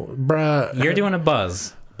 No, bruh. You're doing a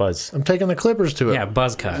buzz. Buzz. I'm taking the clippers to it. Yeah,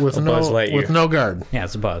 buzz cut. With no guard. Yeah,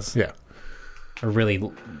 it's a buzz. Yeah. A really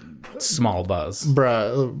small buzz.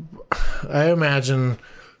 Bruh, I imagine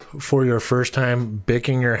for your first time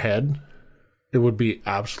bicking your head, it would be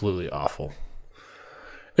absolutely awful.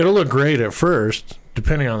 It'll look great at first,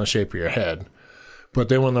 depending on the shape of your head. But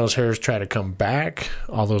then when those hairs try to come back,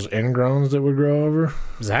 all those ingrowns that would grow over.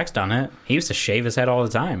 Zach's done it. He used to shave his head all the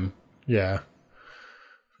time. Yeah.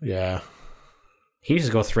 Yeah. He used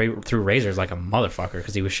to go through razors like a motherfucker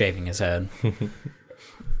because he was shaving his head.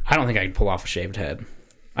 I don't think I could pull off a shaved head.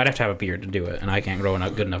 I'd have to have a beard to do it, and I can't grow a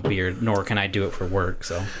good enough beard, nor can I do it for work.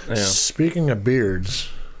 So, yeah. Speaking of beards,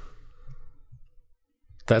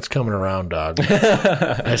 that's coming around, dog.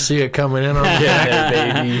 I see it coming in on the neck,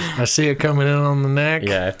 baby. I see it coming in on the neck.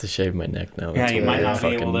 Yeah, I have to shave my neck now. That's you might not be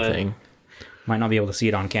able to. Thing. Might not be able to see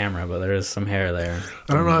it on camera, but there is some hair there.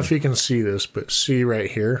 I don't know if you can see this, but see right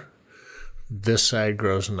here, this side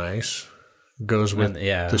grows nice. Goes with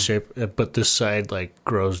the shape, but this side like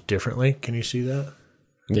grows differently. Can you see that?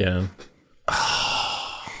 Yeah.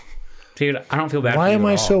 Dude, I don't feel bad. Why for you am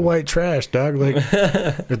I at so all. white trash, dog? Like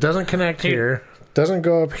it doesn't connect here, doesn't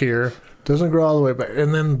go up here, doesn't grow all the way back,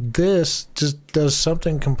 and then this just does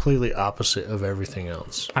something completely opposite of everything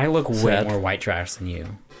else. I look way more white trash than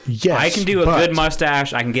you. Yes, I can do a good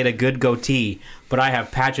mustache. I can get a good goatee, but I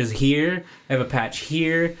have patches here. I have a patch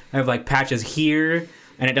here. I have like patches here.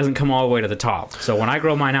 And it doesn't come all the way to the top. So when I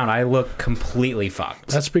grow mine out, I look completely fucked.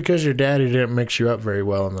 That's because your daddy didn't mix you up very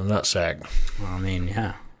well in the nutsack. Well, I mean,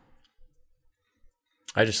 yeah.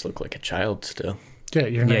 I just look like a child still. Yeah,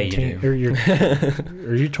 you're 19. You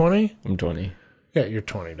Are you 20? I'm 20. Yeah, you're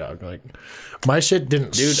 20, dog. Like, my shit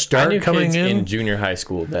didn't Dude, start I knew coming kids in junior high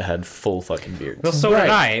school that had full fucking beards. Well, so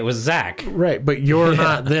did I. It was Zach. Right, but you're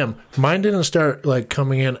not them. Mine didn't start like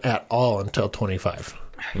coming in at all until 25.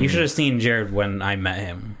 You should have seen Jared when I met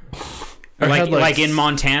him. I Like, had, like in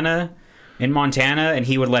Montana, and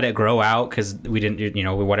he would let it grow out because we didn't,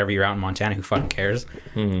 whatever you're out in Montana, who fucking cares?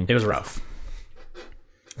 It was rough.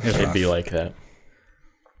 It'd be like that.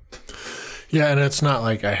 Yeah, and it's not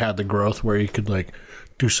like I had the growth where you could like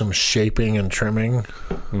do some shaping and trimming.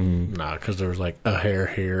 Nah, because there was like a hair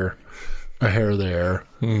here, a hair there,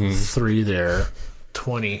 3 there,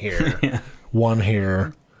 20 here, 1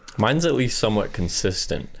 here. Mine's at least somewhat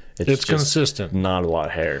consistent. It's just consistent. Not a lot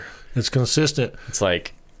of hair. It's consistent. It's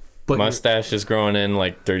like But mustache is growing in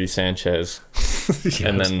like 30 Sanchez. yes.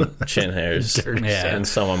 And then chin hairs. Yeah. And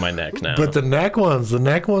some on my neck now. But the neck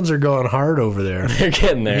ones are going hard over there. they're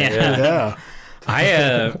getting there. Yeah.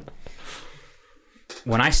 Yeah.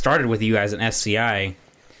 When I started with you guys in SCI,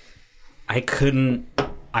 I couldn't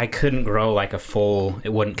grow like a full.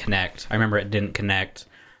 It wouldn't connect. I remember it didn't connect,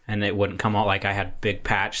 and it wouldn't come out like I had a big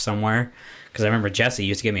patch somewhere. Because I remember Jesse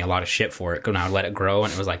used to give me a lot of shit for it. When I would let it grow,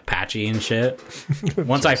 and it was like patchy and shit.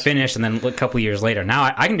 Once I finished, and then a couple years later,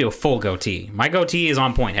 now I can do a full goatee. My goatee is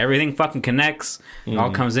on point. Everything fucking connects. It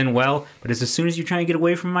all comes in well. But it's as soon as you try and get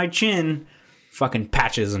away from my chin, fucking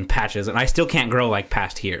patches and patches, and I still can't grow like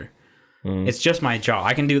past here. It's just my jaw.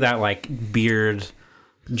 I can do that like beard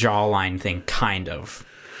jawline thing, kind of.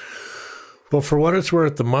 Well, for what it's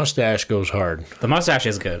worth, the mustache goes hard. The mustache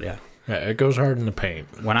is good, yeah. Yeah, it goes hard in the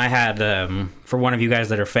paint. When I had, for one of you guys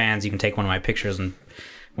that are fans, you can take one of my pictures. And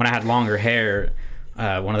when I had longer hair,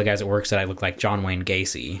 one of the guys at work said I looked like John Wayne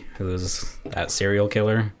Gacy, who was that serial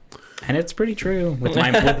killer. And it's pretty true. With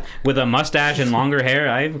my with a mustache and longer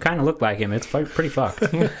hair, I kind of look like him. It's pretty fucked.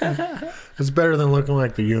 It's better than looking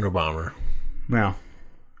like the Unabomber. Yeah.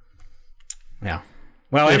 Yeah.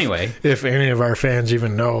 Well, anyway. If any of our fans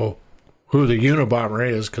even know who the Unabomber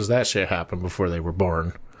is, because that shit happened before they were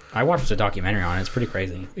born. I watched a documentary on it. It's pretty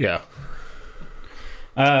crazy. Yeah.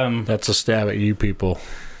 That's a stab at you people.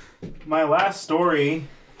 My last story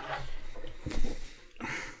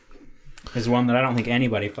is one that I don't think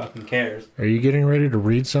anybody fucking cares. Are you getting ready to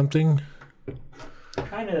read something?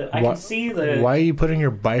 Kind of. I can see the... Why are you putting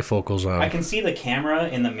your bifocals on? I can see the camera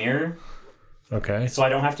in the mirror. Okay. So I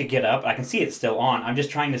don't have to get up. I can see it's still on. I'm just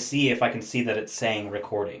trying to see if I can see that it's saying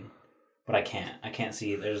recording. But I can't. I can't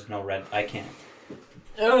see. There's no red. I can't.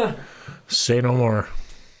 Say no more.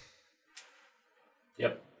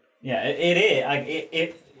 Yep. Yeah, it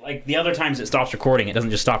is. Like the other times it stops recording, it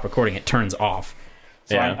doesn't just stop recording, it turns off.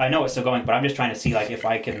 So yeah. I know it's still going, but I'm just trying to see like if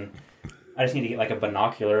I can... I just need to get like a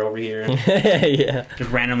binocular over here. Yeah.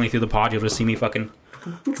 Just randomly through the pod, you'll just see me fucking...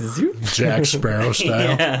 Jack Sparrow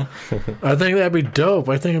style. Yeah. I think that'd be dope.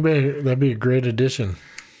 I think that'd be a great addition.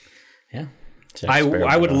 Yeah. I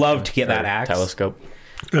would love to get that axe. Telescope.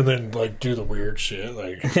 And then like do the weird shit.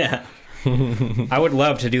 Like yeah. I would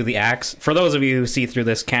love to do the axe. For those of you who see through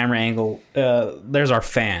this camera angle, there's our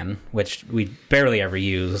fan, which we barely ever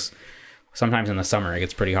use. Sometimes in the summer it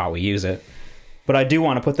gets pretty hot, we use it. But I do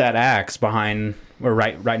want to put that axe behind, or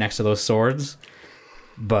right next to those swords.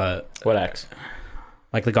 But what axe?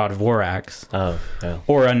 Like the God of War axe. Oh, yeah.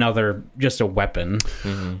 Or another, just a weapon.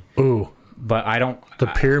 Mm-hmm. Ooh. But I don't... The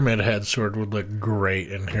pyramid head sword would look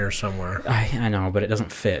great in here somewhere. I know, but it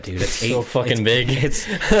doesn't fit, dude. It's so fucking big. It's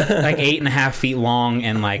like 8.5 feet long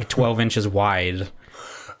and like 12 inches wide.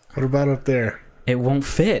 What about up there? It won't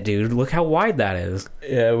fit, dude. Look how wide that is.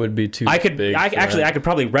 Yeah, it would be too big. I could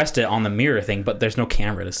probably rest it on the mirror thing, but there's no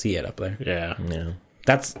camera to see it up there. Yeah. Yeah.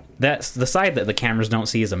 That's the side that the cameras don't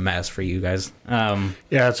see is a mess for you guys. Yeah,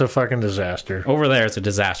 it's a fucking disaster. Over there, it's a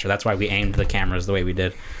disaster. That's why we aimed the cameras the way we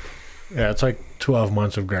did. Yeah, it's like 12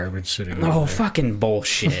 months of garbage sitting over there. Fucking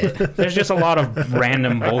bullshit. There's just a lot of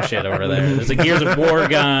random bullshit over there. There's a Gears of War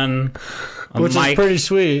gun, which is pretty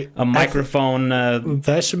sweet. A microphone.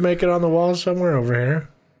 That should make it on the wall somewhere over here.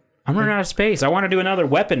 I'm running out of space. I want to do another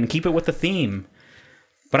weapon and keep it with the theme.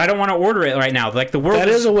 But I don't want to order it right now. Like the world. That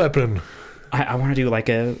is a weapon. I want to do like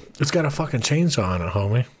a... It's got a fucking chainsaw on it,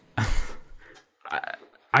 homie.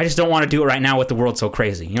 I just don't want to do it right now with the world so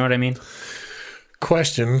crazy. You know what I mean?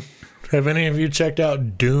 Question. Have any of you checked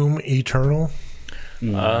out Doom Eternal?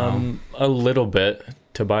 No. A little bit.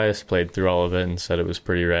 Tobias played through all of it and said it was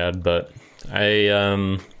pretty rad, but I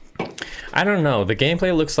don't know. The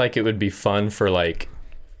gameplay looks like it would be fun for like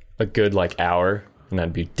a good like hour, and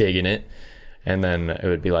I'd be digging it. And then it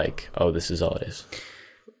would be like, oh, this is all it is.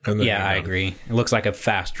 Yeah, I agree. It looks like a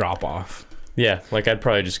fast drop off. Yeah, like I'd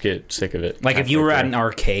probably just get sick of it. Like if you were at an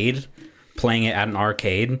arcade, playing it at an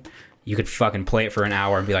arcade, you could fucking play it for an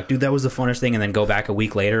hour and be like, dude, that was the funnest thing, and then go back a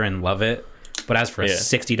week later and love it. But as for a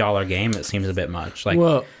 $60 game, it seems a bit much. Like,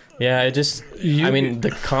 well, yeah, I mean, the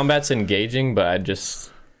combat's engaging, but I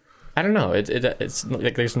don't know. It's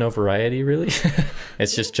like there's no variety really.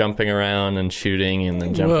 It's just jumping around and shooting, and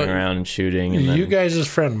then jumping around and shooting. And you guys'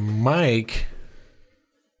 friend Mike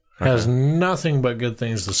has nothing but good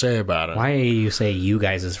things to say about it. Why do you say you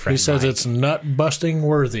guys' friend? He says Mike? It's nut busting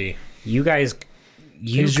worthy. You guys.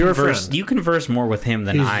 He's your friend. You converse more with him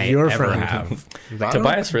than I ever have.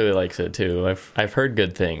 Tobias really likes it too. I've heard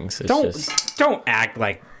good things. Don't act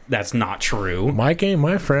like that's not true. Mike ain't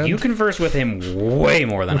my friend. You converse with him way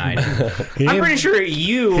more than I do. I'm pretty sure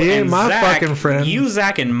you and my Zach, fucking friend. You,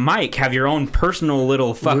 Zach, and Mike have your own personal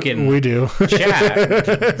little fucking we do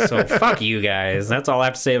chat. So fuck you guys. That's all I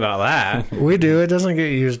have to say about that. We do. It doesn't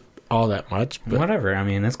get used all that much. But whatever. I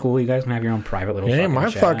mean, that's cool. You guys can have your own private little. He ain't my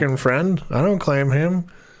chat. fucking friend. I don't claim him.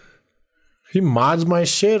 He mods my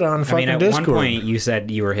shit on fucking Discord. At one point you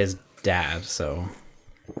said you were his dad, so.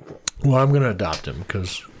 Well, I'm going to adopt him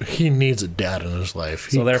because he needs a dad in his life.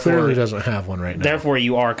 He clearly doesn't have one right now. Therefore,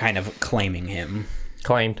 you are kind of claiming him.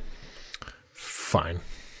 Claimed. Fine.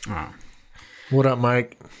 Oh. What up,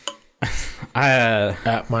 Mike?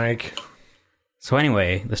 At Mike. So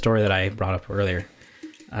anyway, the story that I brought up earlier.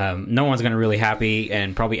 No one's gonna really happy,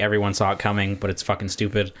 and probably everyone saw it coming, but it's fucking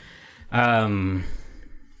stupid.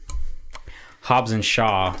 Hobbs and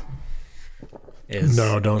Shaw is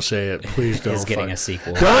No, don't say it. Please don't. is getting a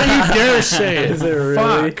sequel. Don't you dare say it. Is it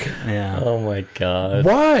really? Fuck. Yeah. Oh my god.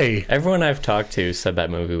 Why? Everyone I've talked to said that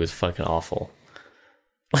movie was fucking awful.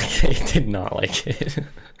 Like, they did not like it.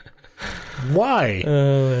 Why?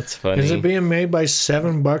 Oh, that's funny. Is it being made by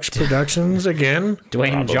 $7 Productions again?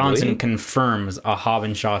 Dwayne Probably. Johnson confirms a Hobbs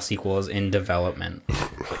and Shaw sequel is in development.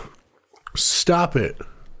 Stop it.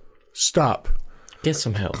 Stop. Get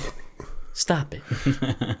some help. Stop it.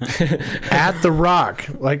 At The Rock.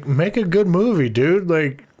 Like, make a good movie, dude.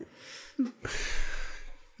 Like,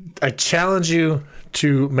 I challenge you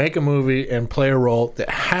to make a movie and play a role that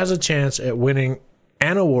has a chance at winning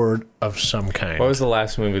an award of some kind. What was the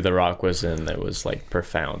last movie The Rock was in that was like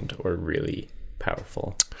profound or really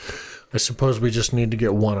powerful? I suppose we just need to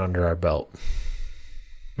get one under our belt.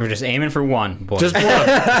 We're just aiming for one, boy. Just one.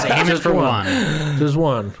 Just aiming for one. one. Just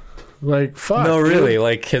one. Like, fuck. No, really. dude.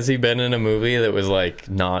 Like, has he been in a movie that was like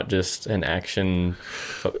not just an action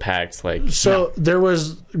but packed? Like, So there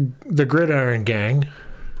was the Gridiron Gang,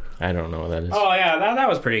 I don't know what that is. Oh yeah, that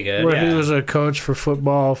was pretty good. where yeah. he was a coach for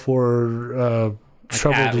football for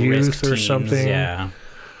troubled At-risk youth or teens, something. Yeah.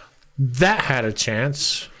 That had a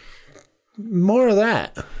chance. More of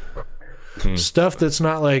that. Stuff that's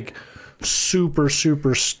not like super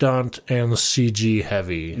stunt and CG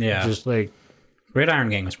heavy. Yeah. Just like, Gridiron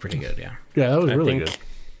Gang was pretty good. Yeah. yeah, that was I really think good.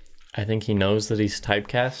 I think he knows that he's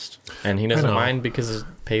typecast, and he doesn't know. mind because it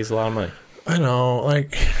pays a lot of money. I know,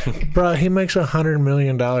 like, bro, he makes $100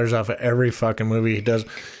 million off of every fucking movie he does.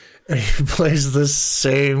 And he plays the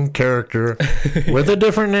same character with a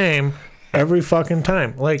different name every fucking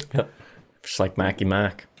time. Like, Just like Mackie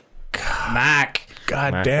Mac. Mac.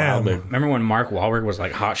 god Mark damn. Wahlberg. Remember when Mark Wahlberg was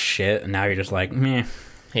like hot shit, and now you're just like, meh.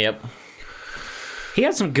 Yep. He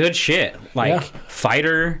had some good shit, like Yeah.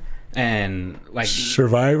 Fighter and like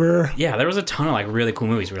Survivor. yeah, there was a ton of like really cool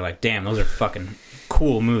movies. Where you're like, damn, those are fucking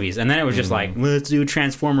cool movies. And then it was just like, let's do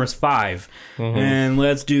Transformers 5 and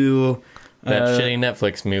let's do That shitty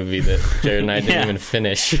Netflix movie that Jared and I didn't Yeah. even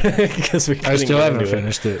finish because we. I still get haven't into it.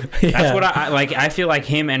 finished it. That's what I like. I feel like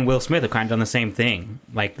him and Will Smith have kind of done the same thing.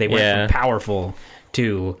 Like they went Yeah. from powerful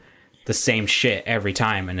to the same shit every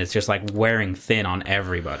time, and it's just like wearing thin on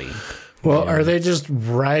everybody. Well, are they just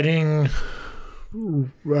writing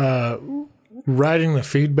the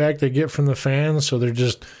feedback they get from the fans, so they're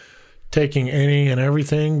just taking any and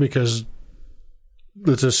everything because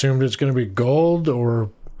it's assumed it's going to be gold? Or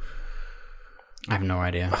I have no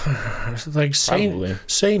idea. like Probably.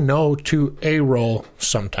 say no to a role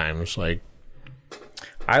sometimes. Like,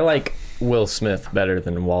 I like Will Smith better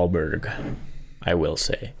than Wahlberg, I will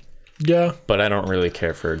say, yeah, but I don't really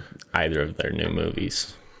care for either of their new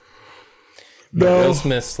movies. no, Will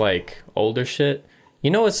Smith's like older shit. You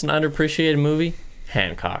know what's an underappreciated movie?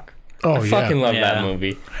 Hancock. Oh, I fucking yeah. love Yeah. that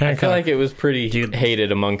movie. I Hancock. feel like it was pretty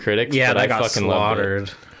hated among critics. Yeah, but that I got fucking loved it.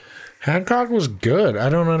 slaughtered. Hancock was good. I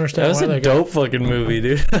don't That understand was why a they dope fucking movie,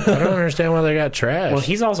 dude. got. I don't understand why they got trashed. Well,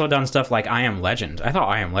 he's also done stuff like I Am Legend. I thought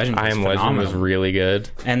I Am Legend was I Am Legend phenomenal. was really good.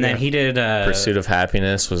 And then he did Pursuit of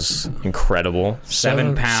Happiness was incredible.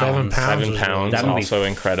 7 pounds. 7 pounds. 7 was pounds That movie also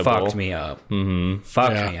incredible. fucked me up. Mm-hmm.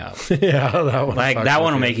 Fucked Yeah. me up. yeah, that one. Like fucks that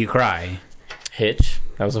one with will you. make you cry. Hitch.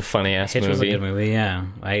 That was a funny ass Hitch movie. was a good movie. Yeah,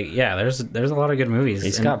 like yeah. There's a lot of good movies.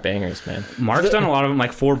 He's And got bangers, man. Mark's done a lot of them.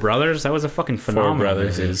 Like Four Brothers. That was a fucking Four phenomenal.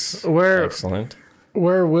 Brothers movie. is Where excellent.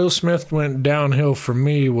 Where Will Smith went downhill for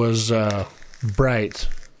me was Bright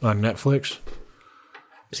on Netflix.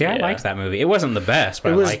 See, I Yeah. liked that movie. It wasn't the best,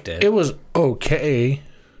 but It was, I liked it. It was okay,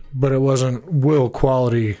 but it wasn't Will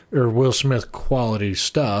Smith quality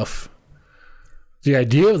stuff. The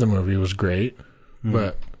idea of the movie was great,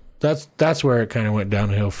 but that's where it kind of went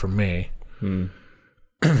downhill for me. And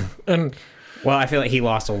Well, I feel like he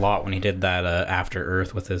lost a lot when he did that After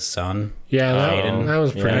Earth with his son. yeah, Aiden. that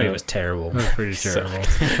was That pretty. movie was terrible. That was pretty terrible.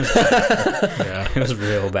 yeah, It was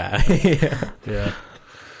real bad. yeah.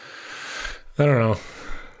 I don't know.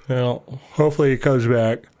 Well, Hopefully he comes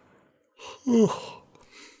back.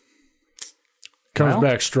 Comes Well-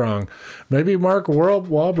 back strong. Maybe Mark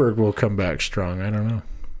Wahlberg will come back strong. I don't know.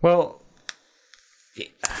 Well,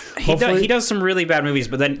 Hopefully- he does some really bad movies,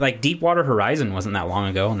 but then like Deepwater Horizon wasn't that long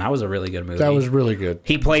ago, and that was a really good movie. That was really good.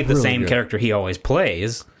 he played the really same good. character he always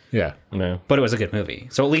plays, Yeah. no. but it was a good movie.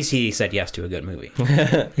 So at least he said yes to a good movie.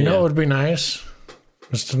 You know what would be nice?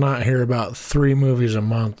 Is to not hear about 3 movies a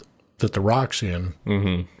month that The Rock's in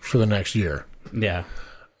for the next year. Yeah.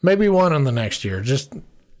 Maybe one in the next year. Just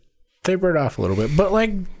taper it off a little bit. But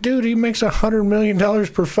like, dude, he makes $100 million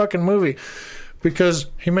per fucking movie. because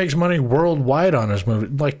he makes money worldwide on his movie.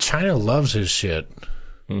 Like, China loves his shit.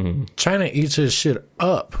 Mm-hmm. China eats his shit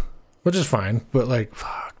up, which is fine. But, like,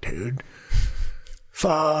 fuck, dude.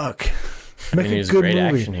 Fuck. I mean, he was a great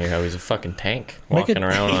action hero. He's a fucking tank walking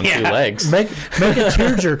around on 2 legs. Make a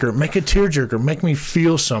tearjerker. Make a tearjerker. Make me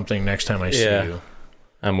feel something next time I see you.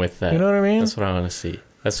 I'm with that. You know what I mean? That's what I want to see.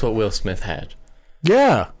 That's what Will Smith had.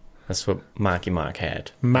 Yeah. That's what Marky Mark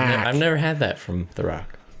had. Mac. I've never had that from The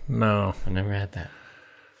Rock. No. I never had that.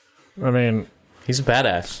 I mean, he's a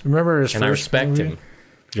badass. remember his And first I respect movie? him.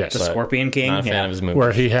 Yes. The Scorpion King. Not a fan of his movie.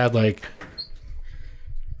 Where he had, like,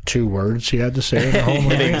 2 words he had to say in the whole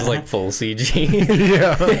movie. It was like full CG.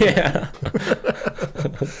 Yeah.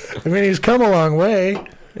 I mean, he's come a long way.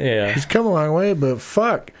 Yeah. He's come a long way, but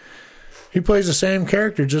fuck. He plays the same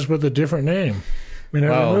character just with a different name in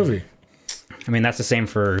every movie. I mean, that's the same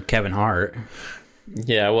for Kevin Hart.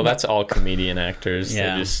 Yeah, well, that's all comedian actors.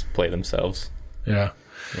 Yeah. They just play themselves. Yeah.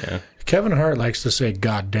 Yeah. Kevin Hart likes to say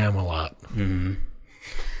goddamn a lot. Mm-hmm.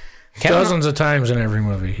 Dozens of times in every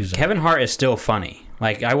movie he's in. Kevin Hart is still funny.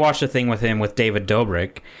 Like, I watched a thing with him with David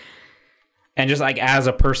Dobrik, and just like as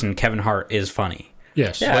a person, Kevin Hart is funny.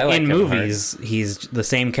 Yes. Yeah, But I like in Kevin movies, he's the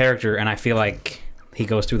same character, and I feel like he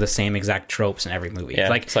goes through the same exact tropes in every movie. Yeah,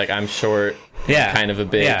 Like, it's like I'm short, yeah, kind of a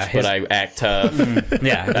bitch, but I act tough.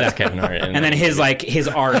 yeah, That's Kevin Hart. And then his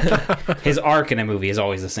arc in a movie is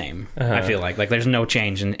always the same. I feel like there's no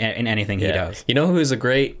change in anything he does. You know who's a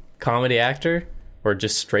great comedy actor or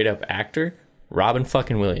just straight up actor? Robin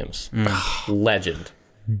fucking Williams, legend,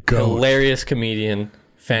 Goat. hilarious comedian,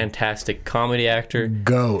 fantastic comedy actor,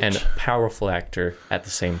 Goat. and powerful actor at the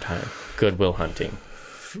same time. Good Will Hunting.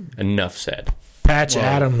 Enough said. Patch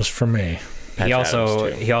Adams for me. He also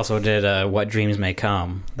Adams, did What Dreams May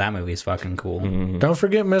Come. That movie's fucking cool. Mm-hmm. Don't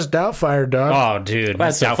forget Miss Doubtfire, dog. Oh, dude,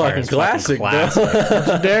 That's a Doubtfire fucking is classic, Don't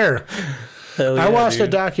you dare. Hell I yeah, watched a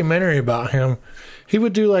dude. documentary about him. He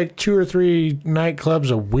would do like 2 or 3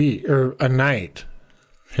 nightclubs a week or a night.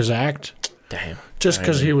 His act. Damn. Just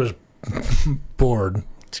because he was bored.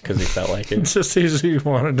 It's because he felt like it. Just he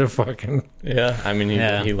wanted to fucking. Yeah, I mean,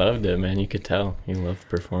 he loved it, man. You could tell. He loved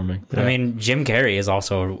performing. I mean, Jim Carrey is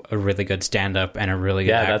also a really good stand-up and a really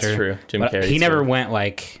good actor. That's true. Jim But Carrey. he never went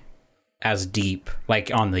like as deep, like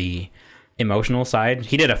on the emotional side.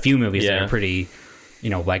 He did a few movies that are pretty,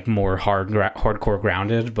 like more hardcore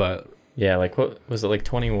grounded, but yeah, like what was it, like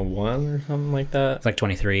 21 or something like that? it's like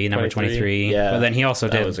 23, number 23. Yeah, but then he also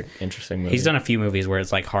that was an interesting movie. He's done a few movies where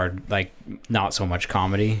it's like hard, like not so much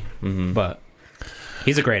comedy, but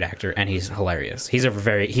he's a great actor and he's hilarious. He does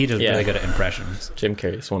really good at impressions. Jim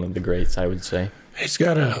Carrey's one of the greats, I would say. He's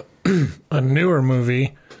got a newer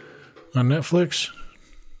movie on Netflix.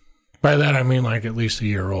 By that I mean like at least a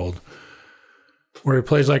year old, where he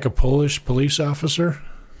plays like a Polish police officer.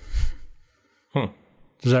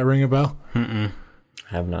 Does that ring a bell? I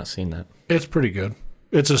have not seen that. It's pretty good.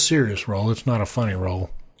 It's a serious role. It's not a funny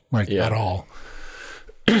role, at all.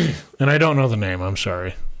 And I don't know the name. I'm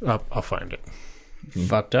sorry. I'll find it.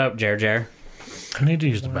 Fucked up, Jer. I need to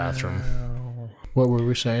use the bathroom. What were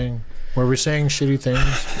we saying? Were we saying shitty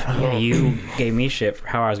things? You gave me shit for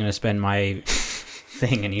how I was going to spend my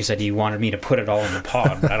thing, and you said you wanted me to put it all in the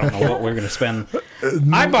pod, but I don't know what we're going to spend.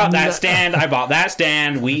 I bought that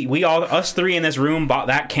stand. We all, us 3 in this room, bought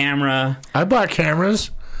that camera. I bought cameras.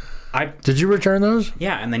 Did you return those?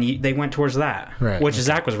 Yeah, and then they went towards that. Right. Which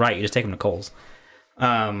Zach was right. You just take them to Kohl's.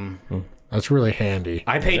 That's really handy.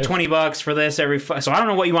 I paid $20 for this so I don't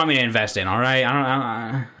know what you want me to invest in. All right, I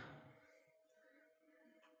don't.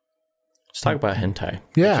 Let's talk about hentai.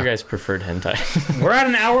 Yeah. What's your guys' preferred hentai? We're at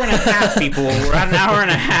an hour and a half, people. We're at an hour and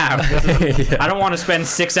a half. I don't want to spend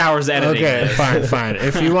 6 hours editing. Okay, this. fine.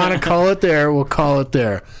 If you want to call it there, we'll call it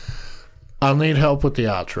there. I'll need help with the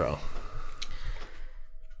outro.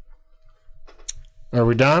 Are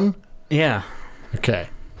we done? Yeah. Okay.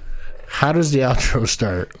 How does the outro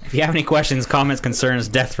start? If you have any questions, comments, concerns,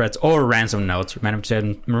 death threats, or ransom notes, remember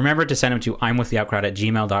to send them to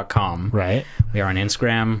imwiththeoutcrowd@gmail.com. Right. We are on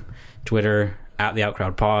Instagram, Twitter,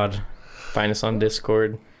 @theoutcrowdpod. Find us on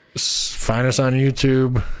Discord. Find us on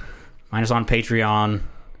YouTube. Find us on Patreon.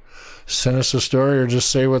 Send us a story or just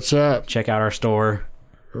say what's up. Check out our store.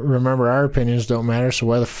 Remember, our opinions don't matter, so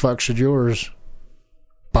why the fuck should yours?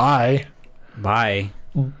 Bye. Bye.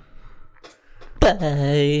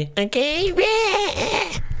 Bye. Okay.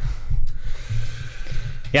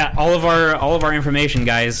 Yeah, all of our information,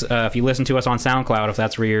 guys. If you listen to us on SoundCloud, if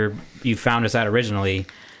that's where you found us at originally,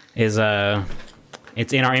 is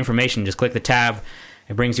it's in our information. Just click the tab.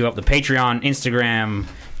 It brings you up the Patreon, Instagram,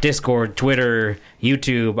 Discord, Twitter,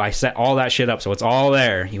 YouTube. I set all that shit up, so it's all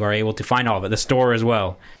there. You are able to find all of it. The store as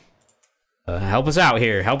well. Help us out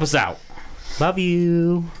here. Help us out. Love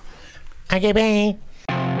you. Okay, bye.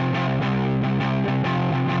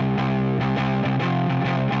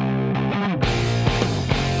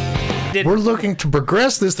 We're looking to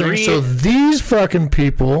progress this thing so these fucking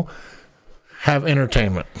people have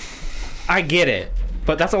entertainment. I get it,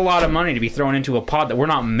 but that's a lot of money to be thrown into a pot that we're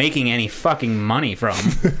not making any fucking money from.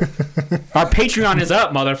 Our Patreon is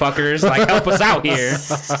up, motherfuckers. Like, help us out here.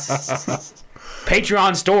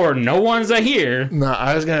 Patreon store, no one's here. No,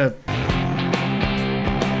 I was gonna.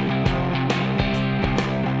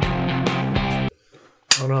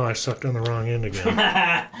 Oh no, I sucked on the wrong end again.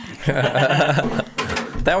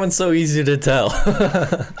 That one's so easy to tell.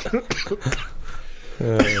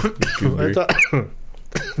 I thought,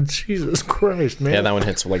 Jesus Christ, man. Yeah, that one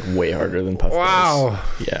hits like way harder than Puff. Wow.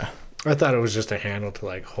 Does. Yeah. I thought it was just a handle to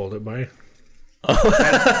like hold it by.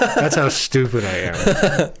 That's how stupid I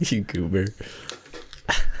am. You goober.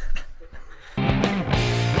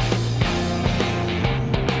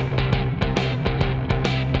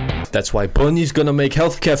 That's why Bunny's gonna make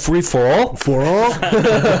healthcare free for all. For all?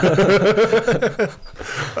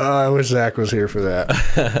 I wish Zach was here for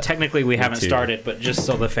that. Technically, we haven't started, but just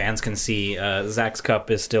so the fans can see, Zach's cup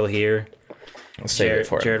is still here. I'll save it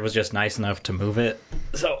for it. Jared was just nice enough to move it,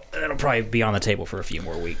 so it'll probably be on the table for a few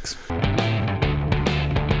more weeks.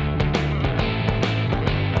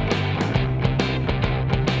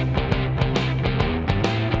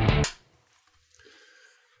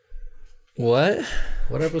 What?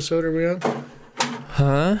 What episode are we on?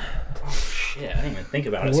 Huh? Shit, I didn't even think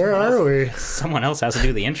about it. Where are we? Someone else has to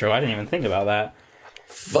do the intro. I didn't even think about that.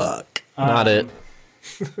 Fuck. Not it.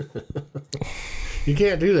 You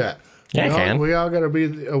can't do that. Yeah, I can. We all got to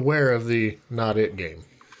be aware of the not it game.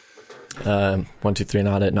 1, 2, 3.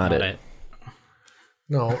 Not it. Not it.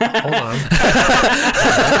 No, hold on. Does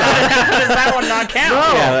that one not count?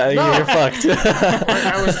 Yeah, you're fucked.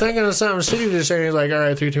 I was thinking of something City just saying. He's like, all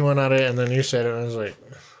right, 3, 2, 1, not it. And then you said it, and I was like,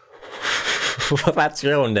 Well, that's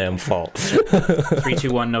your own damn fault. 3,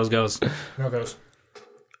 2, 1, nose goes. no goes.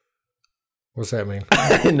 What's that mean?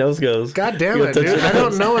 Nose goes. God damn it, dude. I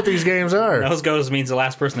don't know what these games are. Nose goes means the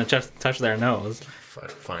last person to touch their nose.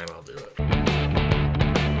 Fine, I'll do it.